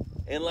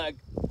 And like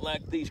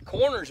these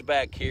corners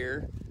back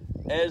here,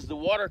 as the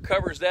water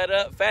covers that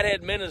up,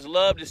 fathead minnows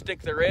love to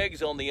stick their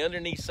eggs on the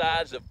underneath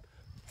sides of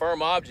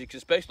firm objects,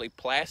 especially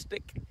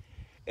plastic.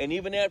 And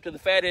even after the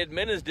fathead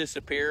minnows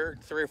disappear,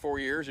 3 or 4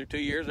 years or 2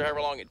 years or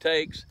however long it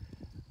takes,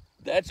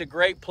 that's a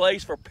great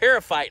place for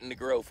periphyton to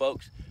grow,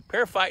 folks.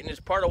 Periphyton is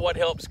part of what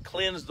helps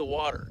cleanse the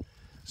water.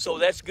 So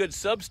that's good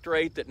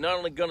substrate that not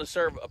only going to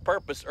serve a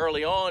purpose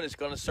early on, it's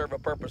going to serve a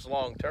purpose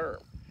long term.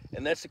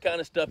 And that's the kind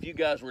of stuff you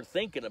guys were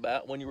thinking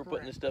about when you were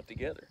putting this stuff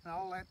together. And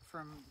all that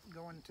from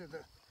going to the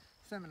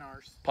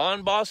seminars.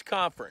 Pond Boss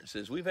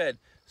conferences. We've had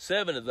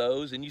 7 of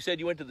those, and you said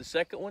you went to the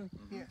second one?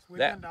 Yes, we've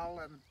been to all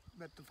of them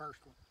but the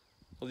first one.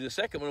 Well, the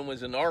second one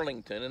was in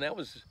Arlington, and that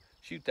was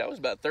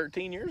about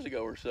 13 years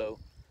ago or so.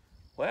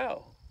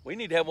 Wow, we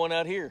need to have one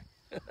out here.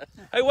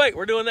 Hey, wait,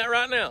 we're doing that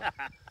right now.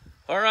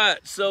 All right,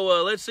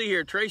 so let's see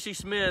here. Tracy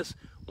Smith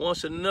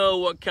wants to know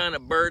what kind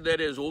of bird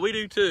that is. Well, we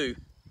do too.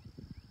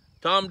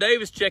 Tom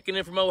Davis checking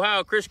in from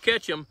Ohio. Chris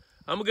Ketchum,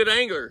 I'm a good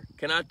angler.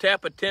 Can I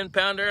tap a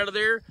 10-pounder out of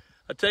there?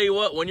 I tell you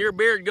what, when your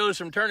beard goes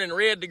from turning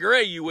red to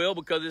gray, you will,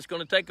 because it's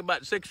going to take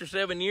about 6 or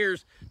 7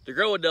 years to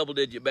grow a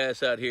double-digit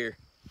bass out here.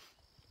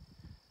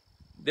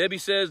 Debbie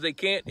says they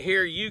can't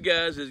hear you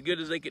guys as good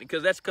as they can,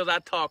 because I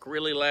talk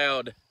really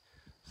loud.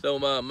 So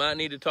might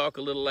need to talk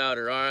a little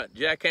louder. All right,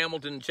 Jack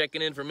Hamilton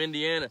checking in from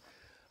Indiana.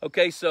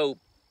 Okay, so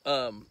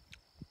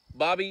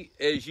Bobby,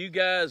 as you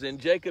guys, and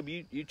Jacob,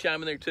 you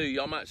chime in there too.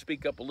 Y'all might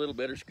speak up a little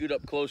bit or scoot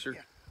up closer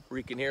where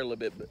you can hear a little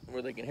bit,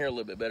 where they can hear a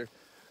little bit better.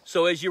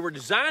 So as you were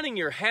designing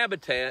your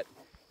habitat,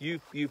 you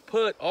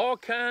put all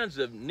kinds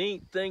of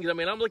neat things. I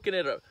mean, I'm looking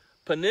at a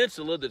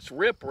peninsula that's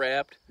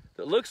rip-wrapped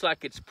that looks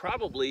like it's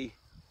probably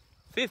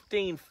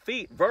 15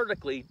 feet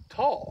vertically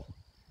tall.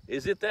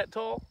 Is it that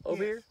tall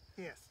over here?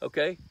 Yes.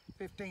 Okay.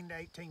 15 to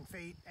 18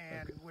 feet,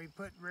 and we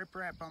put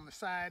riprap on the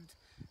sides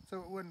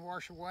so it wouldn't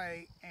wash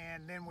away,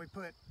 and then we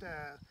put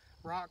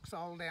rocks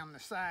all down the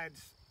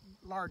sides,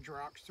 large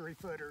rocks,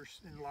 3-footers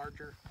and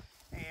larger,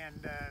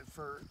 and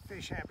for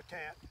fish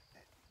habitat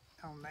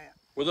on that.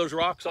 Were those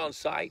rocks on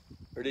site,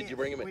 or did Yeah, you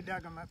bring them in? We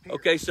dug them up here.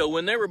 Okay, so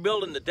when they were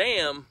building the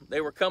dam,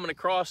 they were coming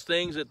across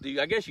things that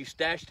I guess you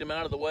stashed them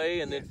out of the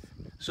way, and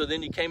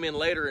then you came in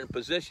later and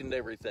positioned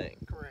everything.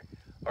 Correct.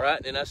 All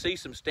right, and I see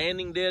some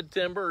standing dead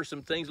timber or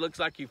some things looks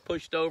like you've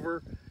pushed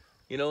over,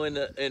 you know,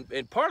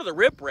 and part of the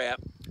riprap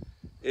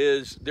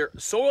is there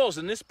soils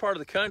in this part of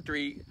the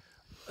country,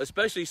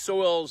 especially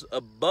soils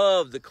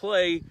above the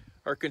clay,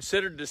 are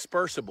considered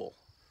dispersible.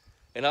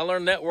 And I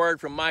learned that word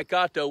from Mike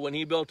Otto when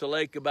he built a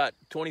lake about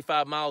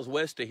 25 miles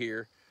west of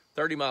here,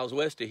 30 miles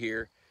west of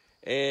here.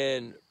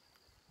 And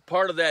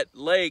part of that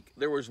lake,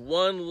 there was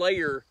one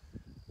layer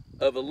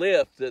of a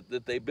lift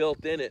that they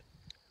built in it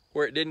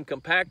where it didn't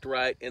compact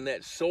right, and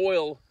that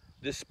soil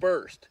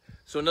dispersed.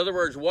 So in other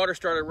words, water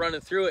started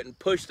running through it and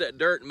pushed that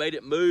dirt and made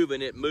it move,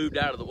 and it moved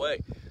out of the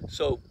way.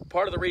 So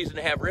part of the reason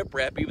to have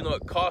riprap, even though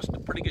it costs a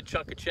pretty good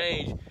chunk of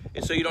change,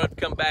 is so you don't have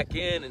to come back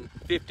in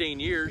 15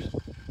 years.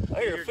 I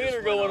hear a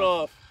feeder going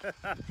off.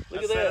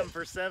 Look at that. 7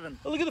 for 7.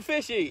 Oh, look at the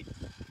fish eat.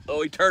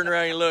 Oh, he turned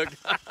around and looked.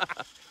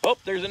 Oh,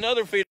 there's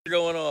another feeder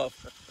going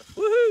off.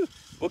 Woohoo!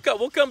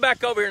 We'll come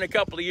back over here in a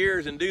couple of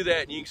years and do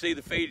that, and you can see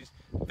the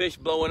fish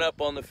blowing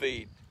up on the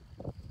feed.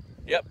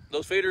 Yep,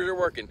 those feeders are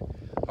working.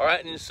 All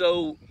right, and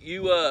so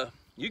you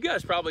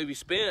guys probably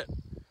spent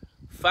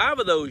 5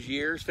 of those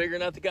years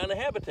figuring out the kind of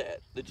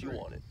habitat that you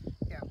wanted.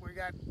 Yeah,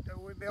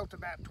 we built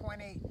about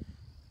 20.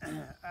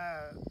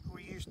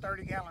 We used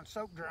 30-gallon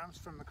soap drums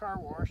from the car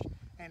wash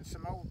and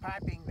some old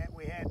piping that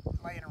we had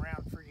laying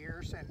around for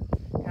years, and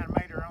kind of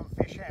made our own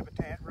fish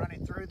habitat, run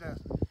it through the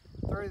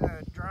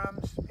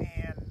drums,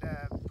 and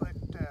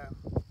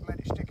let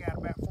it stick out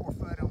about 4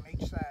 foot on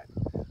each side.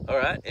 All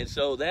right, and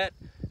so that,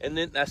 and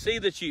then I see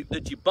that you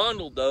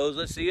bundled those.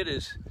 Let's see, it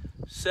is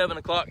 7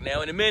 o'clock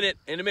now. In a minute,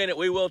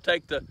 we will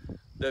take the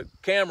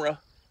camera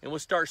and we'll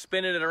start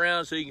spinning it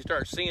around so you can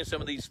start seeing some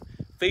of these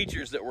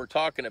features that we're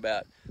talking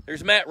about.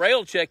 There's Matt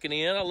Rail checking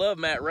in. I love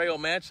Matt Rail.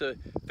 Matt's a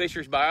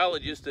fisheries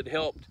biologist that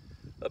helped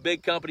a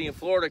big company in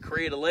Florida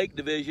create a lake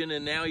division,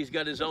 and now he's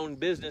got his own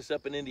business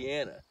up in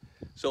Indiana.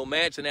 So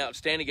Matt's an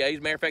outstanding guy. As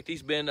a matter of fact,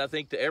 he's been, I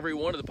think, to every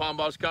one of the Palm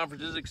Boss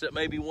conferences except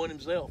maybe one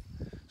himself.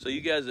 So you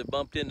guys have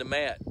bumped into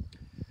Matt.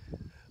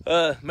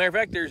 Matter of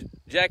fact, there's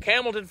Jack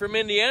Hamilton from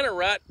Indiana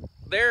right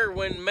there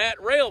when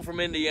Matt Rail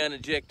from Indiana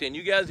checked in.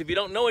 You guys, if you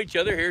don't know each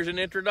other, here's an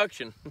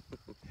introduction.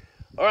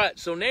 All right,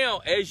 so now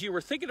as you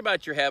were thinking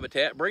about your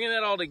habitat, bringing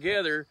that all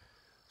together,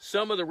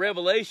 some of the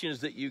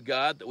revelations that you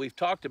got that we've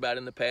talked about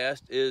in the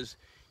past is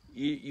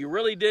you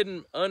really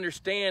didn't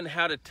understand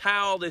how to tie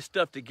all this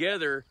stuff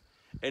together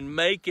and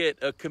make it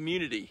a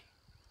community.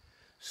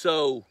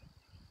 So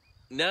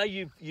now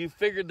you've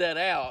figured that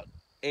out,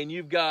 and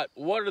you've got,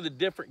 what are the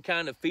different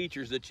kind of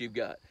features that you've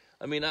got?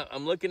 I mean,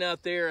 I'm looking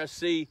out there, I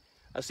see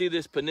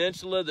this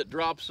peninsula that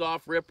drops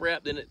off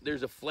riprap, then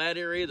there's a flat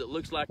area that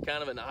looks like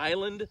kind of an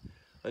island,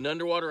 an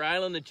underwater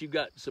island that you've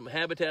got some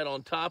habitat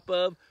on top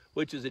of,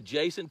 which is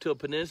adjacent to a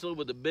peninsula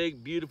with a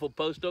big, beautiful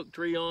post oak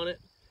tree on it,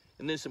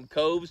 and then some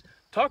coves.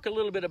 Talk a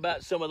little bit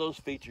about some of those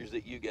features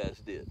that you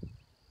guys did.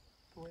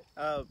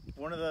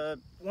 One of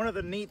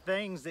the neat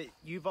things that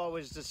you've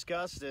always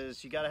discussed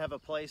is you got to have a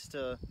place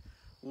to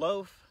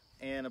loaf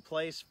and a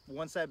place,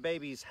 once that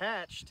baby's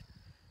hatched,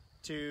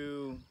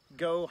 to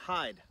go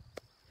hide.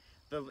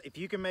 If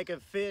you can make a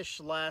fish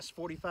last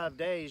 45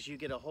 days, you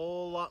get a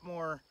whole lot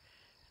more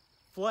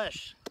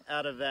flesh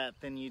out of that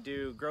than you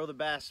do grow the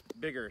bass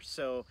bigger.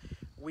 So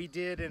we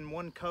did in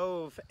one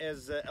cove,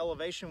 as the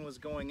elevation was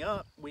going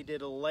up, we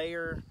did a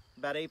layer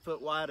about 8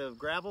 foot wide of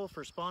gravel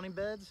for spawning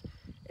beds,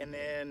 and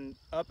then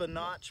up a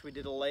notch we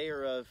did a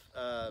layer of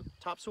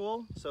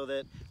topsoil, so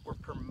that we're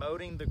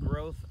promoting the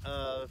growth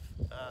of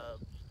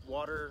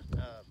water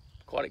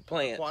aquatic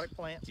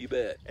plants. You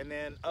bet. And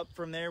then up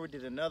from there we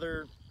did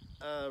another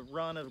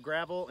run of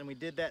gravel, and we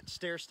did that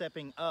stair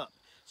stepping up.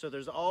 So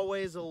there's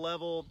always a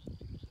level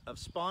of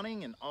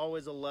spawning and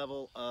always a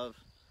level of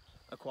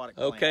aquatic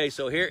plants. Okay,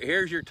 so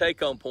here's your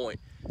take-home point.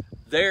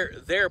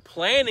 They're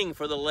planning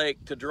for the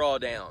lake to draw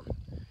down.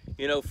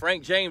 You know,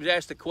 Frank James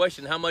asked the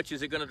question, how much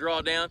is it going to draw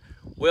down?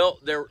 Well,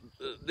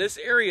 this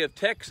area of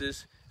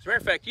Texas, as a matter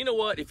of fact, you know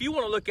what? If you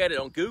want to look at it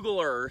on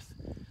Google Earth,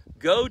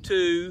 go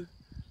to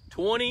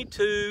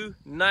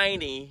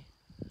 2290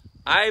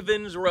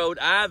 Ivins Road,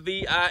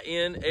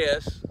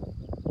 I-V-I-N-S,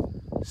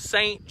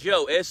 St.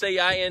 Joe,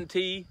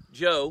 S-A-I-N-T,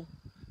 Joe.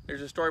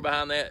 There's a story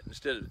behind that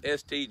instead of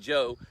S-T,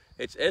 Joe.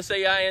 It's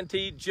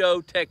S-A-I-N-T,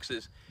 Joe,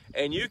 Texas.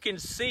 And you can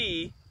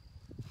see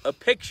a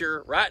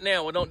picture right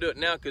now. Well, don't do it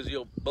now because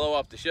you'll blow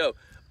off the show.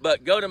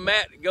 But go to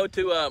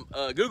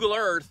Google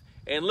Earth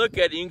and look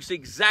at it. You can see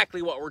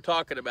exactly what we're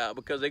talking about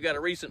because they got a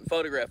recent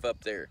photograph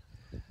up there.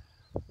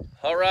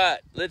 All right,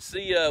 let's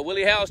see.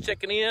 Willie Howe's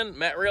checking in.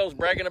 Matt Rail's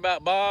bragging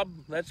about Bob.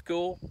 That's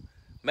cool.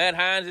 Matt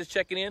Hines is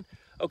checking in.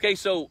 Okay,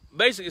 so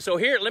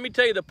basically, here, let me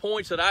tell you the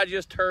points that I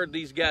just heard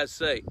these guys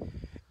say.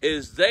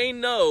 Is they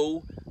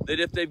know that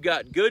if they've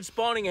got good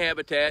spawning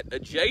habitat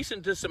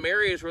adjacent to some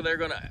areas where they're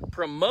going to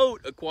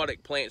promote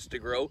aquatic plants to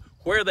grow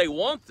where they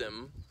want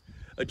them,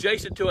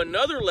 adjacent to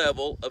another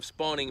level of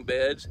spawning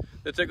beds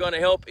that they're going to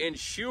help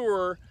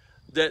ensure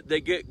that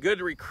they get good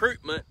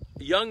recruitment,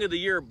 young of the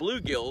year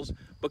bluegills,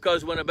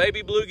 because when a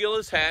baby bluegill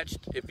is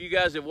hatched, if you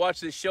guys have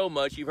watched this show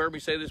much, you've heard me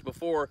say this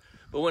before,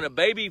 but when a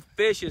baby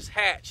fish is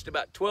hatched,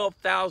 about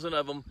 12,000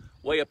 of them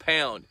weigh a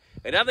pound.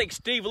 And I think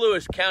Steve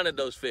Lewis counted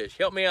those fish.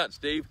 Help me out,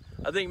 Steve.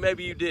 I think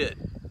maybe you did.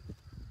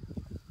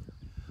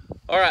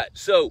 All right,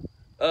 so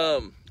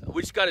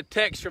we just got a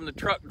text from the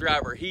truck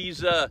driver. He's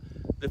the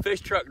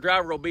fish truck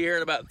driver will be here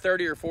in about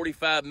 30 or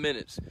 45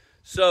 minutes.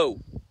 So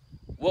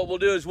what we'll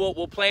do is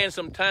we'll plan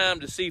some time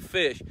to see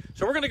fish.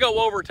 So we're going to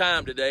go over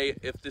time today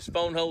if this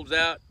phone holds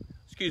out.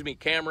 Excuse me,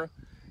 camera.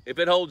 If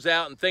it holds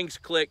out and things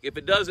click. If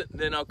it doesn't,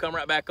 then I'll come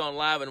right back on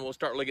live and we'll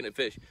start looking at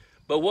fish.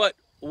 But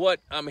what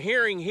I'm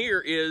hearing here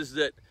is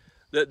that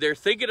they're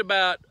thinking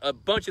about a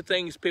bunch of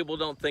things people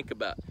don't think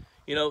about.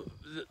 You know,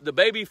 the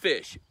baby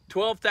fish,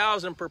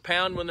 12,000 per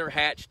pound when they're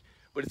hatched.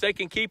 But if they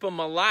can keep them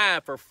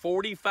alive for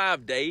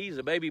 45 days,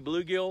 a baby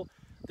bluegill,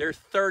 they're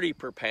 30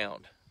 per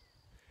pound.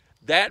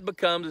 That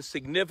becomes a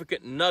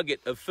significant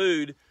nugget of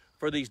food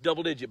for these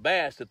double-digit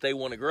bass that they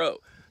want to grow.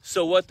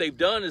 So what they've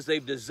done is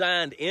they've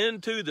designed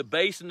into the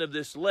basin of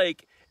this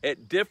lake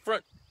at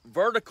different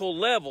vertical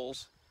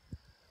levels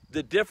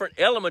the different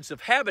elements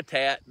of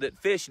habitat that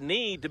fish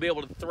need to be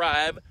able to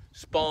thrive,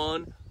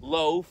 spawn,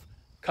 loaf,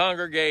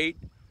 congregate.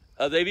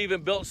 They've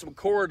even built some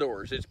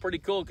corridors. It's pretty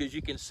cool because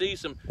you can see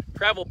some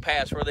travel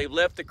paths where they've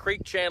left the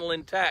creek channel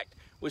intact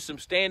with some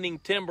standing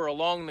timber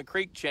along the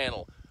creek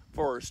channel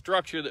for a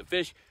structure that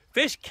fish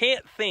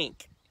can't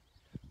think.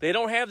 They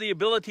don't have the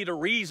ability to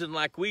reason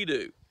like we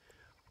do.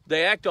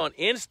 They act on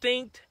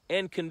instinct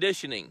and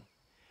conditioning.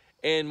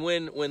 And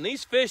when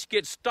these fish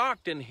get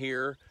stocked in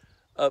here,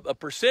 a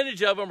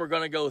percentage of them are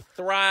going to go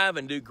thrive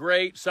and do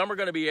great. Some are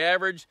going to be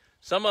average.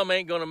 Some of them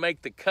ain't going to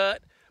make the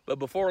cut. But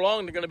before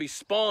long, they're going to be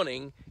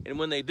spawning. And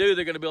when they do,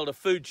 they're going to build a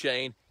food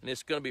chain. And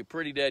it's going to be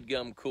pretty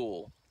dadgum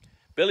cool.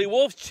 Billy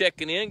Wolf's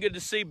checking in. Good to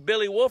see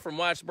Billy Wolf from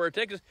Whitesboro,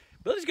 Texas.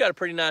 Billy's got a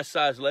pretty nice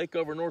sized lake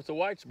over north of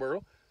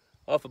Whitesboro,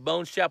 off of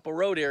Bones Chapel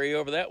Road area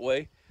over that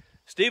way.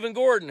 Stephen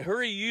Gordon, who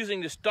are you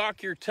using to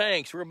stock your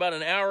tanks? We're about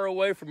an hour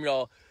away from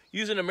y'all.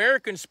 Using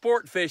American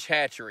Sport Fish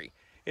Hatchery.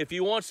 If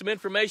you want some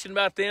information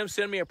about them,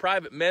 send me a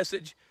private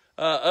message.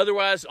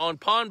 Otherwise, on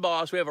Pond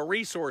Boss, we have a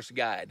resource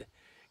guide.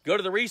 Go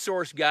to the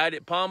resource guide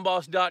at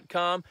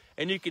pondboss.com,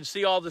 and you can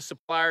see all the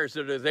suppliers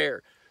that are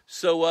there.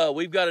 So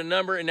we've got a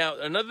number. And now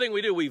another thing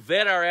we do, we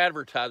vet our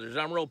advertisers.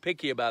 I'm real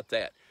picky about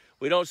that.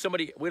 We don't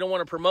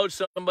want to promote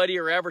somebody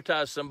or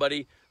advertise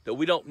somebody that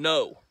we don't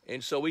know.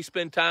 And so we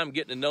spend time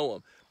getting to know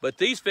them. But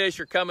these fish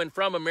are coming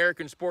from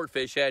American Sport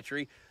Fish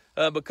Hatchery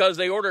because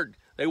they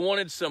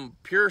wanted some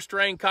pure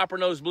strain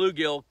copper-nosed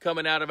bluegill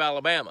coming out of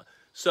Alabama.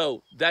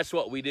 So that's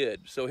what we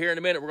did. So here in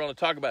a minute, we're going to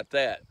talk about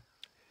that.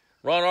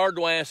 Ron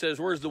Ardoin says,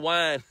 where's the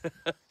wine?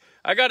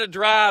 I got to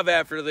drive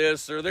after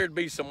this, or there'd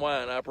be some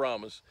wine, I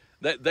promise.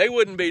 They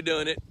wouldn't be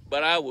doing it,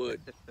 but I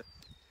would.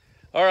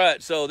 All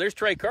right, so there's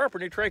Trey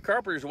Carpenter. Trey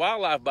Carpenter is a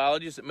wildlife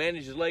biologist that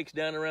manages lakes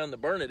down around the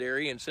Burnett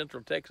area in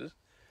central Texas.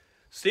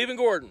 Stephen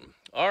Gordon.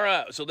 All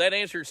right, so that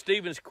answered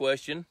Stephen's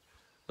question.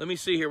 Let me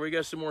see here. We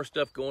got some more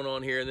stuff going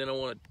on here, and then I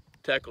want to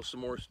tackle some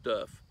more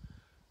stuff.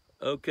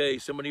 Okay,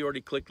 somebody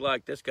already clicked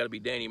like. That's got to be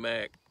Danny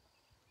Mack.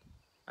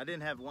 I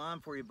didn't have lime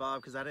for you,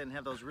 Bob, because I didn't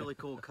have those really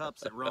cool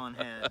cups that Ron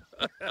had.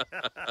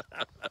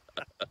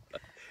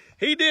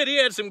 He did. He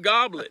had some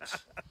goblets.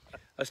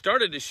 I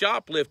started to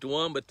shoplift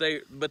one, but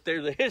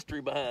there's a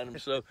history behind them.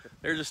 So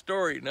there's a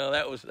story. No,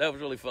 that was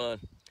really fun.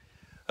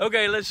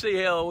 Okay, let's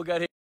see how we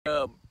got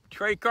here.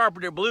 Trey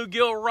Carpenter,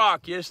 bluegill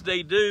rock. Yes,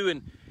 they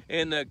do.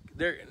 And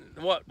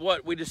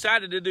what we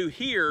decided to do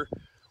here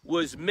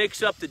was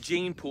mix up the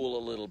gene pool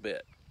a little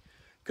bit,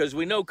 because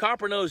we know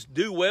coppernose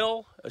do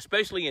well,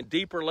 especially in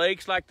deeper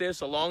lakes like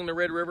this along the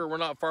Red River. We're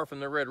not far from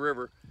the Red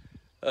River.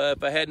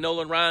 If I had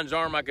Nolan Ryan's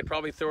arm, I could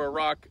probably throw a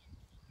rock.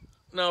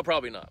 No,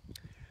 probably not.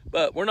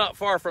 But we're not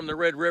far from the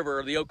Red River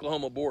or the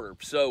Oklahoma border.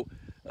 So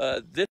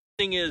this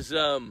thing is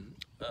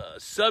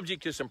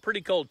subject to some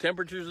pretty cold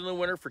temperatures in the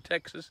winter for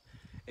Texas,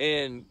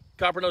 and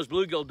coppernose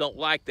bluegill don't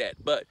like that.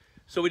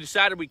 So we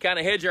decided we kind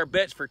of hedge our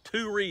bets for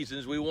two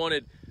reasons. We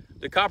wanted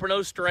the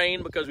coppernose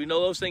strain because we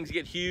know those things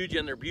get huge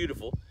and they're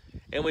beautiful.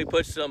 And we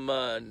put some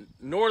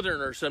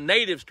northern or some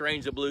native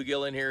strains of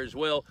bluegill in here as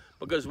well,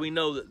 because we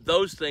know that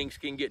those things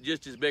can get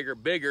just as big or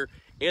bigger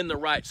in the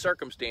right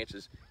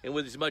circumstances. And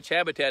with as much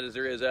habitat as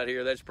there is out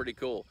here, that's pretty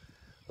cool.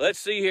 Let's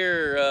see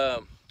here.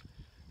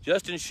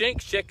 Justin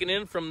Shanks checking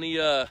in from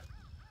the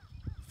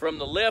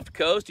left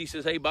coast. He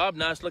says, "Hey Bob,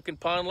 nice looking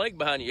pond lake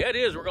behind you." Yeah, it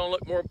is. We're gonna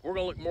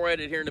look more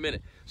at it here in a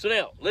minute. So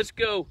now let's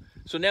go.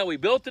 So now we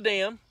built the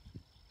dam,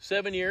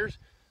 7 years.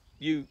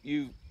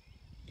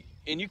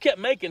 And you kept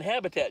making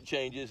habitat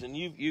changes, and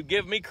you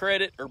give me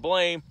credit or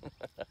blame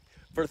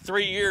for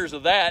 3 years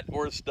of that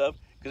worth stuff.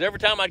 Because every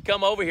time I'd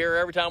come over here,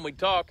 every time we'd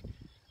talk,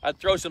 I'd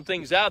throw some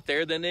things out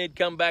there, then they'd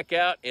come back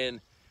out.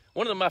 And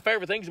one of my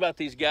favorite things about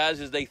these guys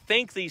is they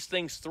think these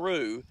things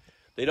through.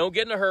 They don't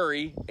get in a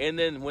hurry, and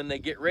then when they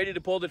get ready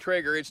to pull the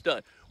trigger, it's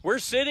done. We're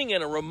sitting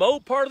in a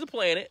remote part of the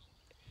planet,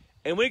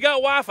 and we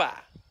got Wi-Fi.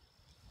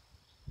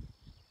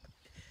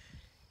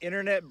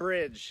 Internet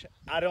bridge.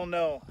 I don't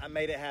know. I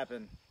made it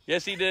happen.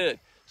 Yes, he did.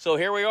 So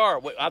here we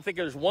are. I think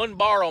there's one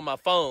bar on my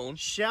phone.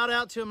 Shout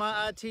out to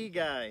my IT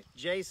guy,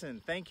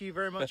 Jason. Thank you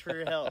very much for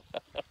your help.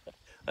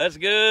 That's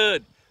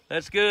good.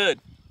 That's good.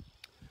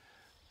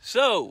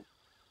 So,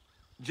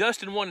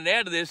 Justin wanted to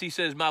add to this. He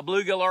says, my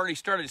bluegill already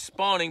started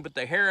spawning, but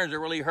the herons are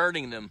really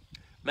hurting them.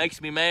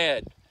 Makes me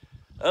mad.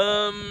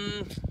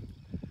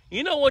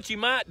 You know what you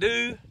might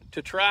do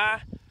to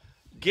try?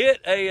 Get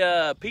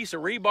a piece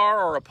of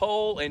rebar or a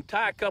pole and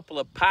tie a couple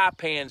of pie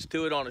pans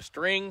to it on a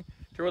string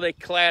to where they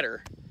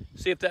clatter.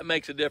 See if that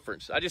makes a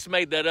difference. I just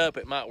made that up.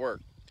 It might work.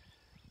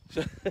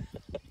 So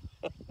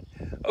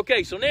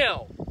okay, so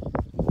now,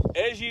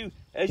 as you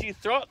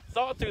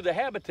thought through the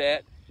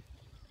habitat,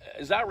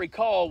 as I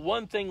recall,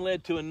 one thing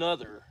led to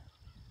another.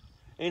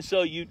 And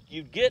so you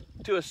get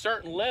to a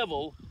certain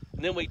level,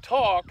 and then we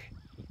talk,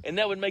 and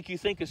that would make you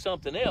think of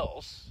something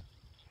else.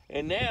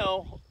 And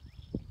now,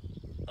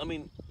 I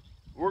mean,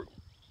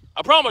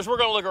 I promise we're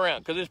going to look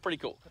around because it's pretty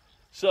cool.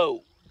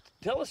 So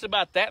tell us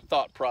about that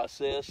thought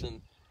process,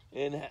 and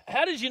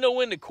how did you know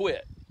when to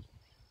quit?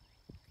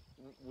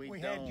 We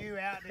had you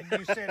out,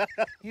 and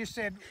you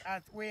said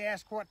we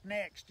asked what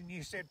next, and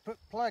you said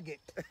plug it.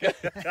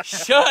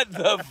 Shut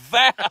the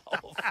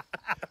valve.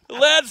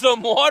 Let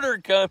some water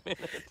come in.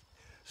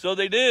 So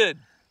they did.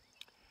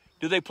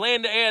 Do they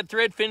plan to add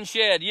threadfin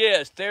shad?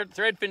 Yes,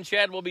 threadfin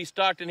shad will be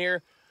stocked in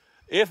here.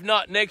 If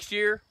not next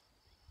year,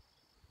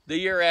 the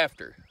year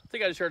after. I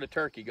think I just heard a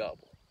turkey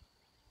gobble.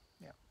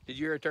 Yeah. Did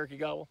you hear a turkey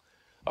gobble?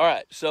 All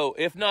right. So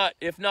if not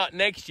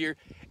next year,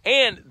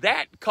 and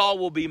that call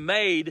will be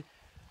made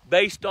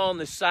based on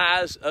the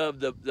size of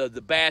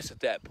the bass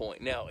at that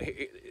point. Now,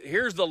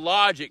 here's the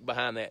logic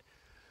behind that.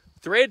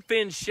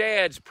 Threadfin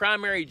shad's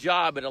primary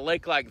job in a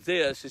lake like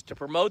this is to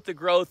promote the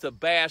growth of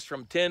bass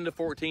from 10 to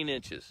 14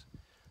 inches.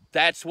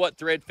 That's what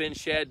threadfin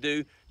shad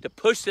do, to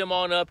push them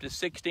on up to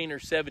 16 or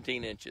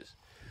 17 inches.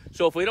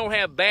 So if we don't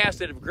have bass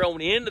that have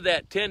grown into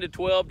that 10 to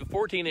 12 to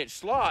 14 inch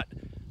slot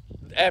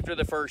after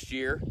the first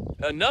year,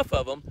 enough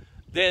of them,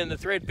 then the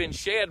threadfin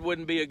shad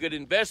wouldn't be a good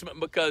investment,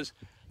 because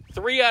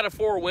 3 out of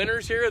 4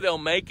 winters here, they'll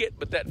make it,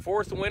 but that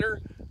 4th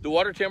winter, the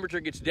water temperature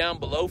gets down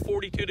below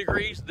 42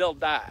 degrees, they'll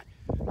die.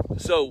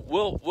 So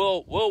we'll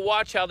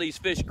watch how these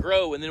fish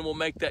grow, and then we'll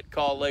make that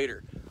call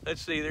later.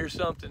 Let's see, there's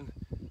something.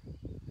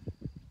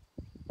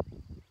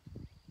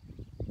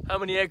 How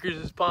many acres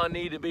does this pond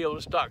need to be able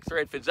to stock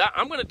threadfins?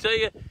 I'm going to tell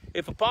you,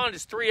 if a pond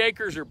is 3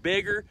 acres or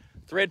bigger,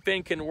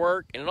 threadfin can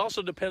work, and it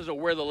also depends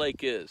on where the lake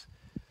is.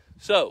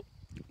 So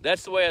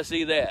that's the way I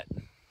see that.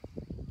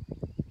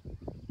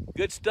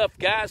 Good stuff,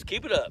 guys.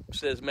 Keep it up,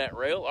 says Matt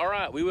Rail. All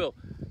right, we will.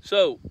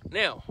 So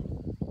now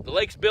the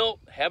lake's built,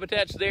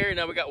 habitat's there,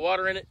 now we got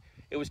water in it.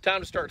 It was time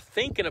to start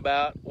thinking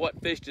about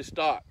what fish to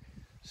stock.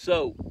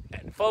 So,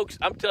 folks,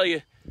 I'm telling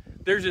you,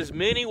 there's as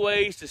many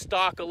ways to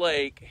stock a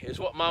lake as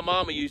what my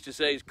mama used to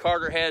say is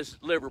Carter has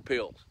liver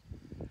pills.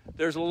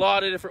 There's a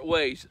lot of different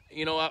ways.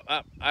 You know,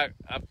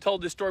 I've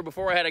told this story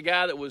before. I had a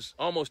guy that was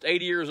almost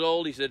 80 years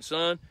old. He said,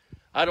 son,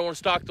 I don't want to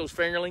stock those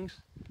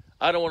fingerlings.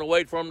 I don't want to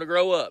wait for them to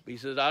grow up. He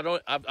says,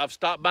 I've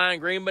stopped buying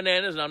green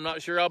bananas, and I'm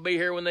not sure I'll be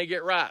here when they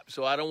get ripe,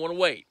 so I don't want to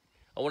wait.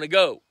 I want to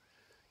go.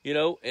 You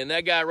know, and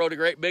that guy wrote a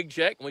great big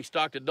check, and we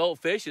stocked adult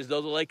fish as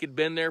though the lake had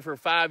been there for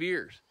 5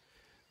 years.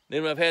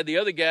 Then I've had the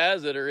other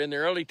guys that are in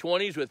their early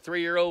 20s with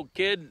 3-year-old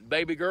kid,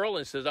 baby girl,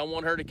 and says, I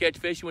want her to catch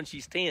fish when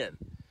she's 10.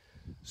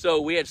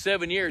 So we had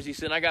 7 years. He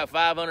said, I got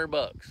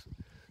 $500.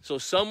 So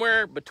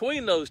somewhere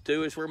between those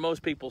two is where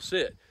most people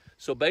sit.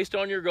 So based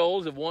on your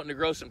goals of wanting to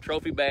grow some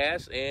trophy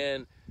bass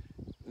and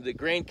the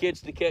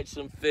grandkids to catch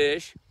some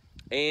fish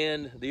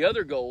and the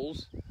other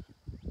goals,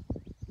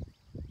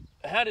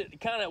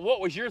 what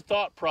was your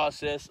thought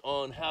process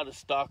on how to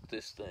stock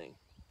this thing?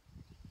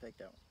 Take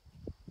that one.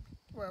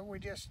 Well, we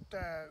just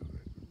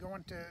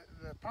going to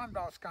the pond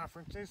boss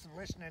conferences and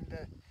listening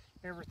to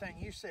everything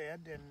you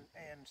said,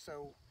 and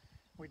so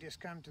we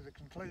just come to the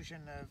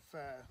conclusion of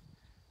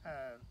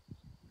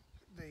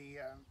the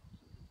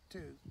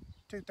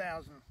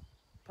 2,000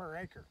 per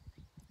acre.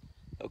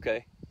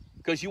 Okay,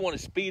 because you want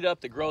to speed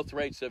up the growth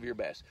rates of your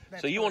bass.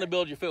 That's so you correct. want to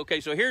build your field.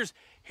 Okay, so here's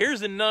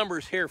the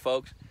numbers here,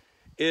 folks.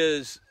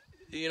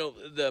 You know,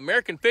 the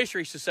American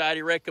Fisheries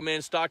Society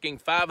recommends stocking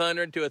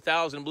 500 to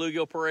 1,000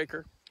 bluegill per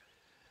acre.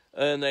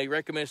 And they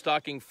recommend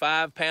stocking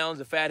 5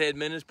 pounds of fathead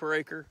minnows per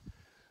acre.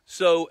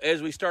 So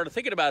as we started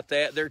thinking about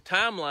that, their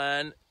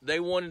timeline, they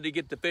wanted to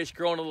get the fish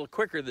growing a little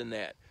quicker than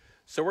that.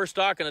 So we're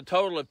stocking a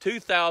total of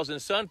 2,000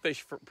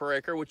 sunfish per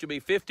acre, which will be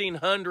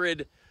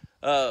 1,500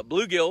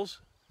 bluegills,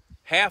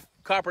 half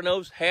copper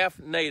nose, half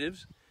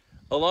natives,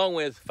 along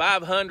with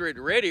 500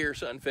 red ear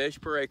sunfish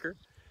per acre.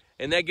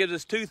 And that gives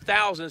us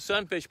 2,000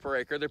 sunfish per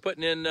acre. They're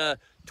putting in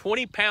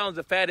 20 pounds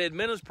of fathead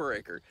minnows per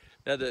acre.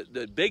 Now,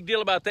 the big deal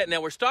about that,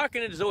 now we're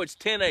stocking it as though it's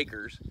 10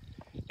 acres.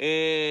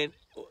 And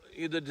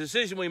the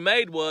decision we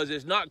made was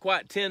it's not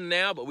quite 10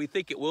 now, but we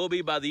think it will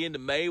be by the end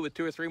of May with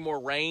 2 or 3 more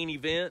rain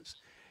events.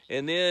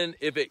 And then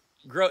if it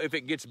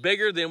gets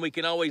bigger, then we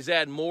can always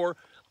add more.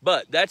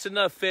 But that's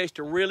enough fish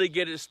to really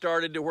get it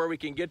started to where we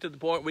can get to the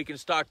point we can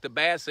stock the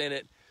bass in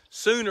it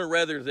sooner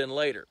rather than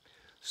later.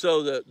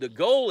 So the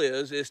goal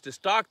is to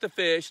stock the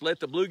fish, let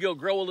the bluegill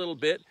grow a little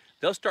bit.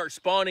 They'll start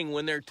spawning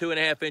when they're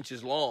 2.5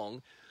 inches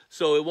long.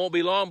 So it won't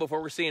be long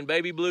before we're seeing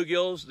baby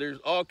bluegills. There's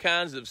all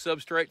kinds of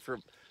substrate for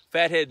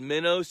fathead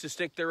minnows to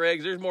stick their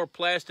eggs. There's more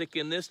plastic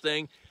in this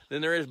thing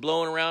than there is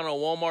blowing around on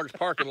Walmart's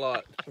parking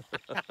lot.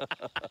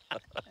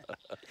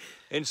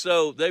 And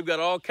so they've got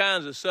all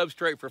kinds of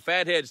substrate for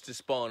fatheads to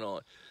spawn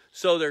on.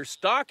 So their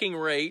stocking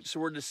rates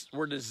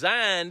were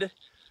designed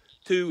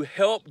to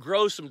help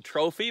grow some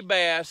trophy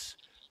bass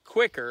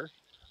quicker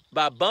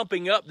by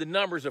bumping up the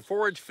numbers of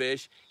forage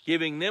fish,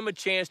 giving them a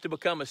chance to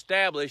become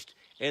established,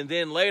 and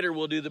then later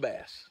we'll do the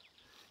bass.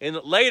 And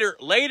later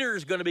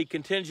is going to be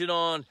contingent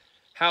on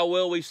how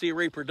well we see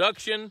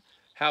reproduction,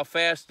 how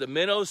fast the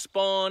minnows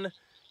spawn.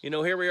 You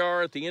know, here we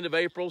are at the end of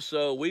April,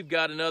 so we've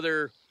got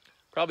another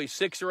probably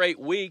 6 or 8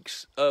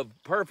 weeks of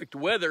perfect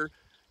weather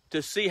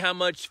to see how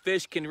much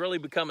fish can really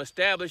become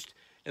established.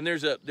 And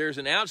there's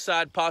an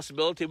outside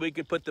possibility we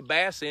could put the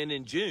bass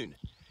in June.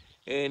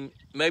 And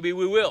maybe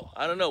we will.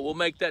 I don't know. We'll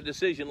make that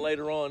decision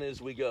later on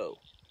as we go,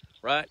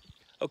 right?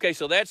 Okay,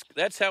 so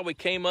that's how we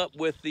came up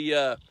with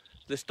the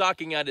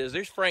stocking ideas.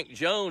 There's Frank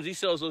Jones. He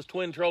sells those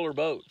twin troller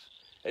boats.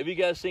 Have you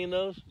guys seen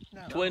those?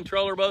 No. Twin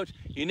troller boats?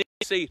 You need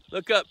to see.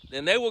 Look up,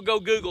 and they will go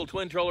Google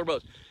twin troller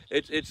boats.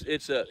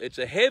 It's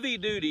a heavy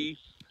duty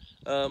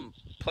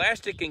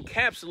plastic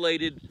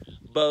encapsulated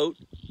boat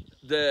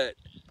that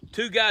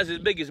 2 guys as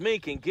big as me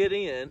can get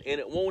in, and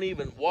it won't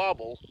even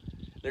wobble.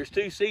 There's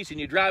 2 seats, and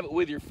you drive it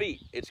with your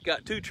feet. It's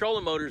got 2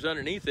 trolling motors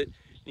underneath it,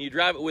 and you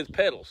drive it with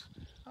pedals.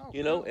 Oh,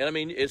 you know, and I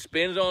mean, it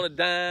spins on a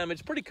dime.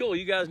 It's pretty cool.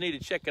 You guys need to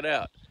check it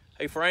out.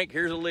 Hey, Frank,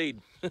 here's a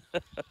lead.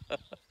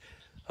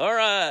 All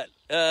right.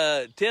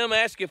 Tim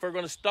asked if we're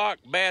going to stock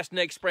bass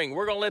next spring.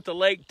 We're going to let the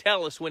lake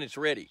tell us when it's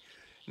ready.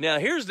 Now,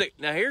 here's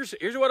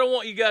what I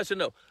want you guys to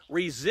know.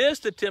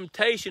 Resist the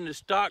temptation to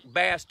stock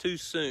bass too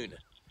soon.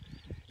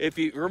 If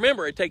you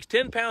remember, it takes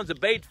 10 pounds of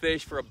bait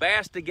fish for a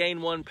bass to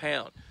gain 1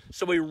 pound.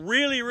 So we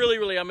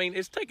really, I mean,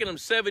 it's taken them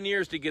 7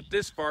 years to get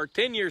this far,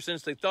 10 years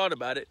since they thought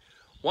about it.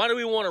 Why do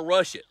we want to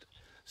rush it?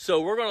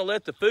 So we're going to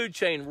let the food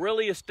chain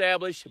really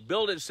establish,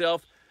 build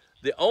itself.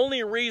 The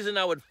only reason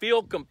I would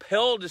feel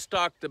compelled to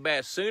stock the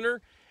bass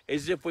sooner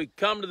is if we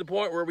come to the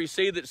point where we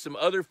see that some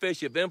other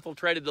fish have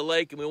infiltrated the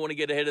lake and we want to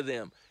get ahead of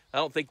them. I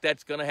don't think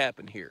that's going to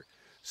happen here.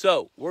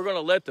 So we're going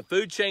to let the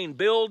food chain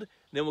build,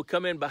 then we'll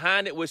come in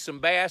behind it with some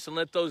bass and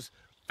let those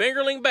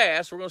fingerling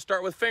bass, we're going to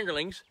start with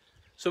fingerlings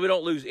so we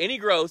don't lose any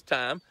growth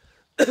time.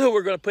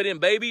 We're going to put in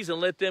babies and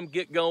let them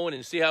get going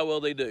and see how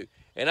well they do.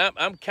 And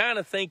I'm kind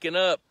of thinking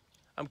up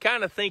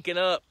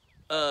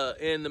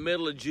in the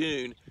middle of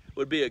June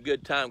would be a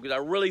good time because I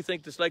really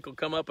think this lake will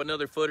come up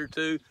another foot or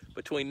 2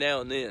 between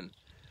now and then.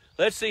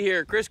 Let's see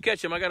here. Chris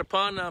Ketchum, I got a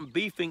pond I'm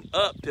beefing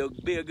up to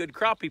be a good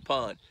crappie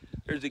pond.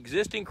 There's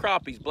existing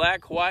crappies,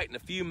 black, white, and a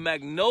few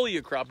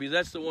magnolia crappies.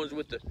 That's the ones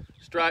with the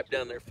stripe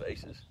down their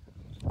faces.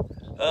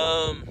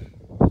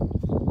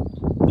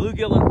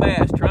 Bluegill and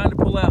bass. Trying to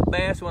pull out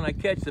bass when I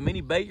catch them.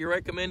 Any bait you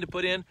recommend to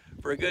put in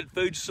for a good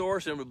food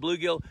source? And with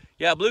bluegill,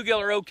 yeah, bluegill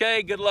are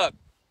okay. Good luck.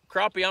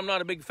 Crappie, I'm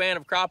not a big fan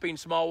of crappie in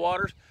small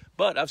waters,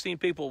 but I've seen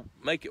people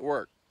make it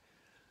work.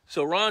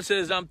 So Ron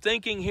says, I'm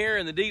thinking here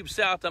in the deep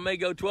south, I may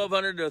go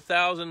 1,200 to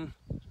 1,000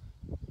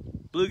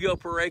 bluegill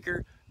per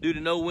acre due to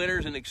no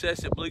winters and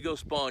excessive bluegill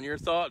spawn. Your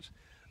thoughts?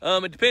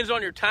 It depends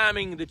on your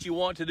timing that you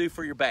want to do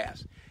for your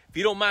bass. If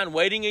you don't mind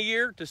waiting a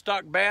year to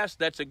stock bass,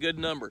 that's a good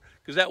number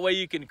because that way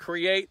you can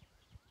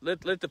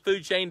let the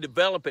food chain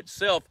develop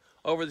itself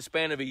over the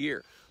span of a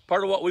year.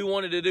 Part of what we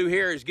wanted to do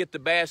here is get the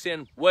bass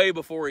in way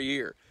before a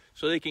year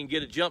so they can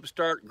get a jump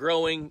start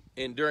growing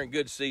and during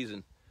good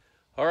season.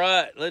 All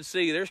right, let's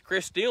see. There's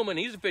Chris Steelman.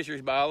 He's a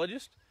fisheries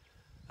biologist.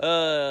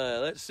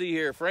 Let's see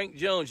here. Frank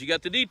Jones, you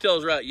got the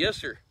details right. Yes,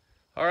 sir.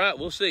 All right,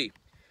 we'll see.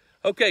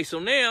 Okay, so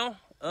now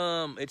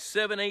it's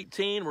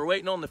 7:18. We're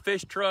waiting on the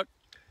fish truck.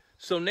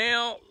 So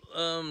now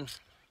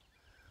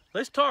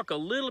let's talk a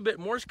little bit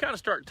more. Let's kind of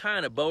start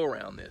tying a bow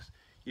around this.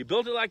 You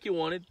built it like you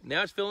wanted.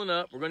 Now it's filling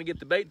up. We're going to get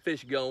the bait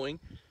fish going.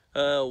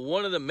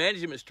 One of the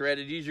management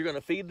strategies, you're going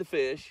to feed the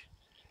fish.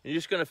 You're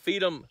just going to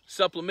feed them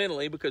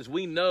supplementally because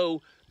we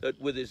know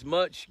that with as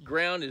much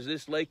ground as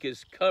this lake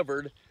is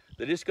covered,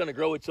 that it's going to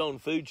grow its own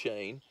food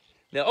chain.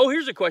 Now,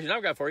 here's a question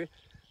I've got for you.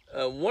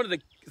 One of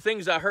the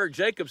things I heard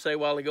Jacob say a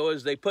while ago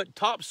is they put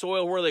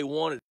topsoil where they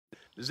wanted it.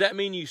 Does that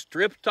mean you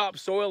strip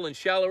topsoil in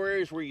shallow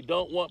areas where you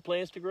don't want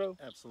plants to grow?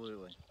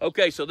 Absolutely.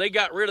 Okay, so they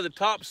got rid of the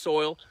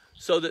topsoil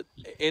so that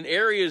in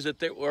areas that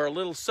they were a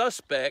little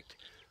suspect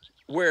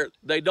where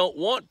they don't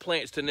want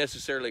plants to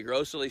necessarily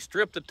grow, so they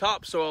strip the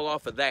topsoil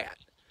off of that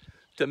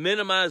to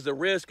minimize the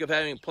risk of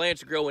having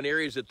plants grow in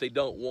areas that they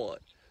don't want.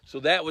 So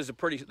that was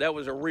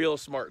a real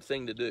smart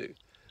thing to do.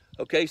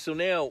 Okay, so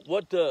now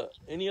what?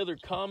 Any other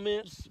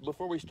comments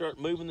before we start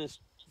moving this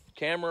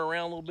camera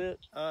around a little bit?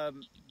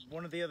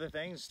 One of the other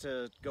things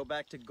to go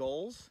back to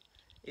goals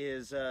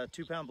is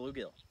 2-pound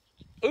bluegill.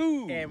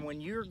 Ooh! And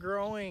when you're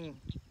growing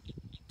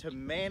to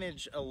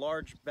manage a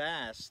large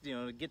bass, you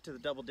know, to get to the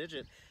double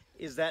digit,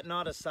 is that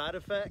not a side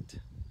effect?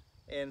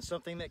 And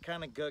something that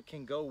kind of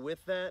can go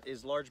with that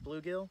is large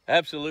bluegill?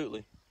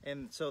 Absolutely.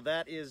 And so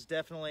that is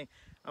definitely,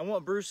 I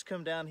want Bruce to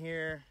come down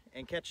here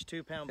and catch a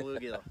 2-pound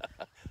bluegill.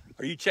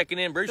 Are you checking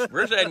in? Bruce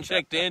hasn't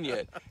checked in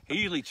yet. He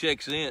usually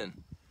checks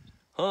in.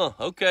 Huh,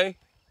 okay.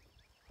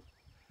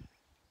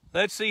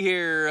 Let's see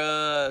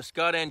here.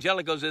 Scott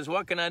Angelico says,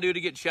 what can I do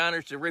to get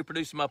shiners to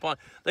reproduce in my pond?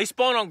 They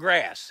spawn on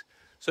grass.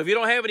 So if you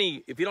don't have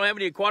any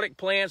aquatic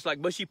plants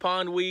like bushy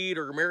pondweed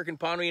or American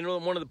pondweed, you know,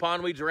 one of the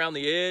pondweeds around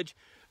the edge,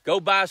 go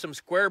buy some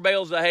square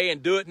bales of hay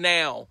and do it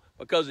now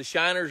because the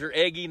shiners are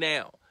eggy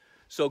now.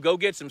 So go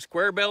get some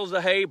square bales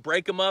of hay,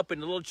 break them up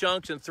into little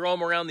chunks and throw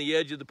them around the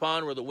edge of the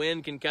pond where the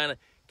wind can kind of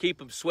keep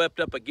them swept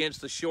up against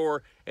the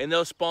shore, and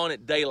they'll spawn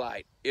at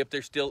daylight if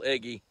they're still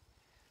eggy.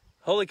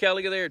 Holy cow,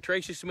 look at there.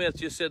 Tracy Smith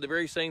just said the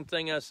very same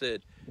thing I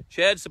said.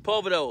 Chad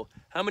Sepulvedo,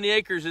 how many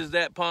acres is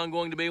that pond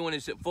going to be when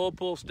it's at full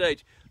pull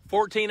stage?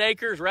 14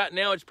 acres. Right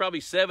now it's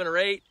probably 7 or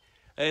 8,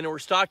 and we're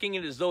stocking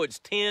it as though it's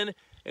 10,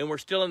 and we're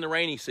still in the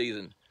rainy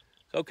season.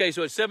 Okay,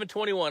 so it's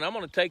 7:21. I'm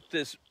going to take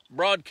this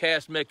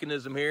broadcast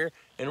mechanism here,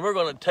 and we're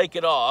going to take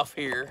it off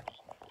here.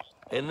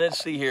 And let's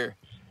see here.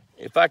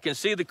 If I can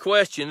see the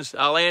questions,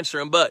 I'll answer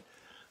them. But,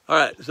 all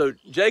right, so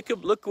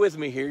Jacob, look with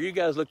me here. You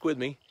guys look with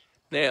me.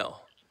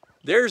 Now,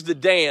 there's the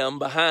dam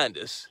behind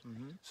us.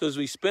 So as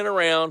we spin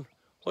around,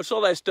 what's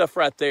all that stuff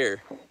right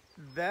there?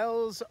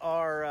 Those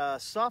are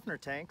softener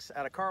tanks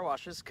out of car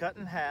washes, cut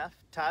in half,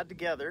 tied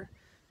together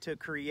to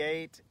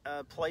create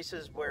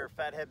places where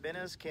fathead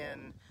minnows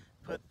can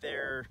put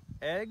their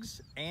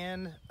eggs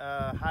and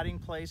hiding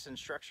place and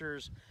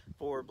structures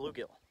for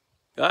bluegill.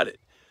 Got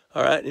it.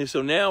 All right, and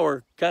so now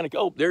we're kind of,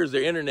 oh, there's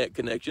their internet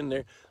connection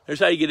there. There's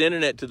how you get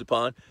internet to the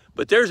pond.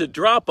 But there's a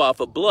drop-off,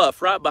 a bluff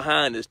right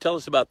behind us. Tell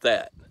us about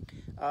that.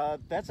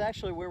 That's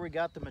actually where we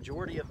got the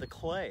majority of the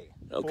clay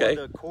for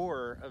the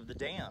core of the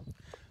dam.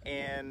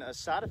 And a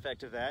side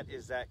effect of that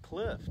is that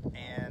cliff.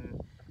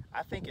 And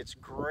I think it's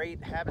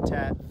great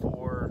habitat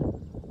for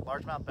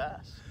largemouth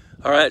bass.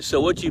 All right, so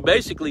what you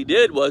basically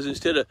did was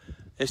instead of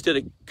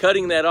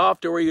cutting that off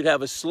to where you'd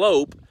have a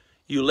slope,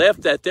 you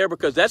left that there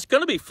because that's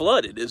going to be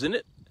flooded, isn't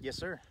it? Yes,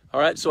 sir.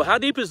 All right, so how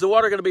deep is the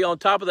water going to be on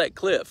top of that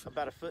cliff?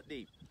 About a foot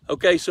deep.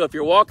 Okay, so if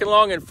you're walking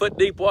along in foot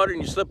deep water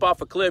and you slip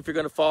off a cliff, you're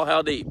going to fall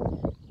how deep?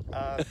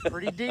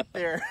 Pretty deep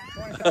there.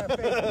 25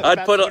 feet.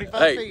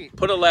 I'd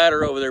put a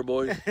ladder over there,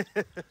 boys.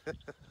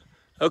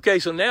 Okay,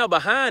 so now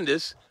behind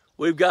us,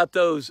 we've got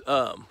those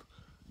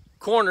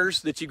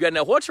corners that you've got.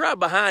 Now, what's right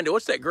behind it?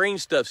 What's that green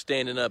stuff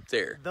standing up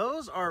there?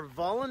 Those are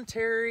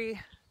voluntary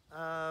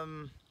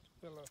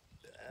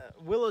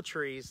willow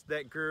trees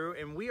that grew,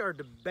 and we are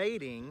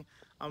debating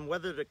on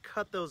whether to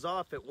cut those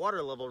off at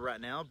water level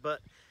right now, but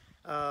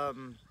I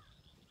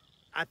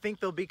think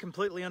they'll be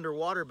completely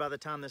underwater by the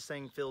time this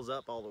thing fills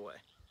up all the way.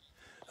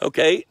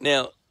 Okay,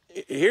 now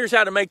here's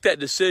how to make that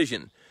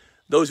decision.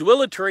 Those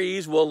willow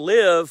trees will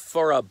live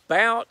for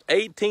about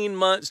 18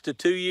 months to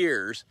 2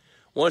 years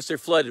once they're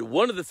flooded.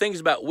 One of the things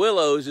about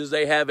willows is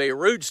they have a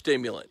root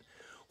stimulant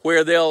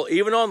where they'll,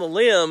 even on the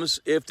limbs,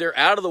 if they're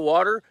out of the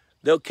water,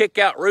 they'll kick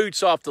out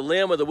roots off the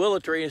limb of the willow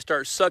tree and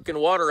start sucking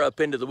water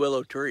up into the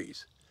willow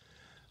trees.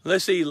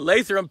 Let's see,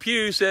 Latham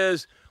Pugh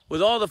says,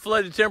 with all the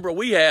flooded timber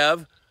we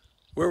have,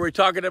 where we're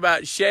talking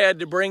about shad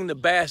to bring the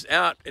bass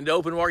out into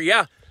open water,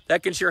 yeah,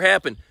 that can sure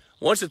happen.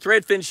 Once the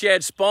threadfin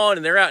shad spawn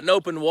and they're out in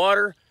open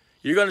water,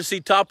 you're going to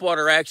see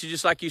topwater action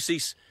just like you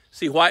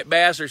see white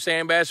bass or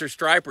sand bass or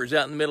stripers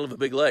out in the middle of a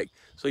big lake.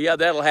 So yeah,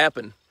 that'll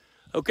happen.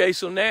 Okay,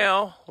 so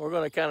now we're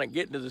going to kind of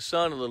get into the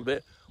sun a little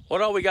bit.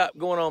 What all we got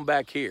going on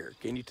back here?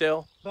 Can you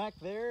tell? Back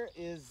there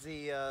is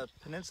the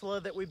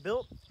peninsula that we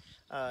built.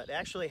 It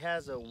actually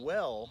has a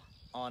well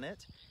on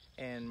it,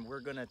 and we're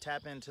going to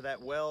tap into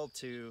that well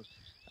to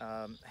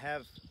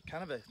have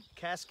kind of a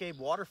cascade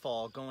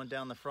waterfall going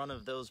down the front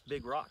of those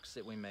big rocks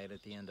that we made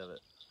at the end of it.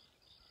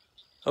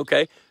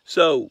 Okay,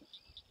 so,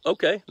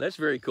 okay, that's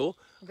very cool.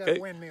 We've got a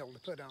windmill to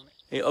put on it.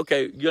 Yeah,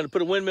 okay, you're going to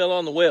put a windmill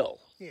on the well?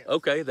 Yes.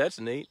 Okay, that's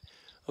neat.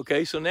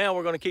 Okay, so now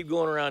we're going to keep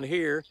going around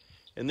here,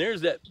 and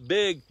there's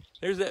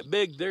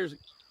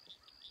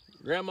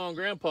Grandma and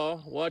Grandpa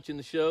watching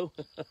the show.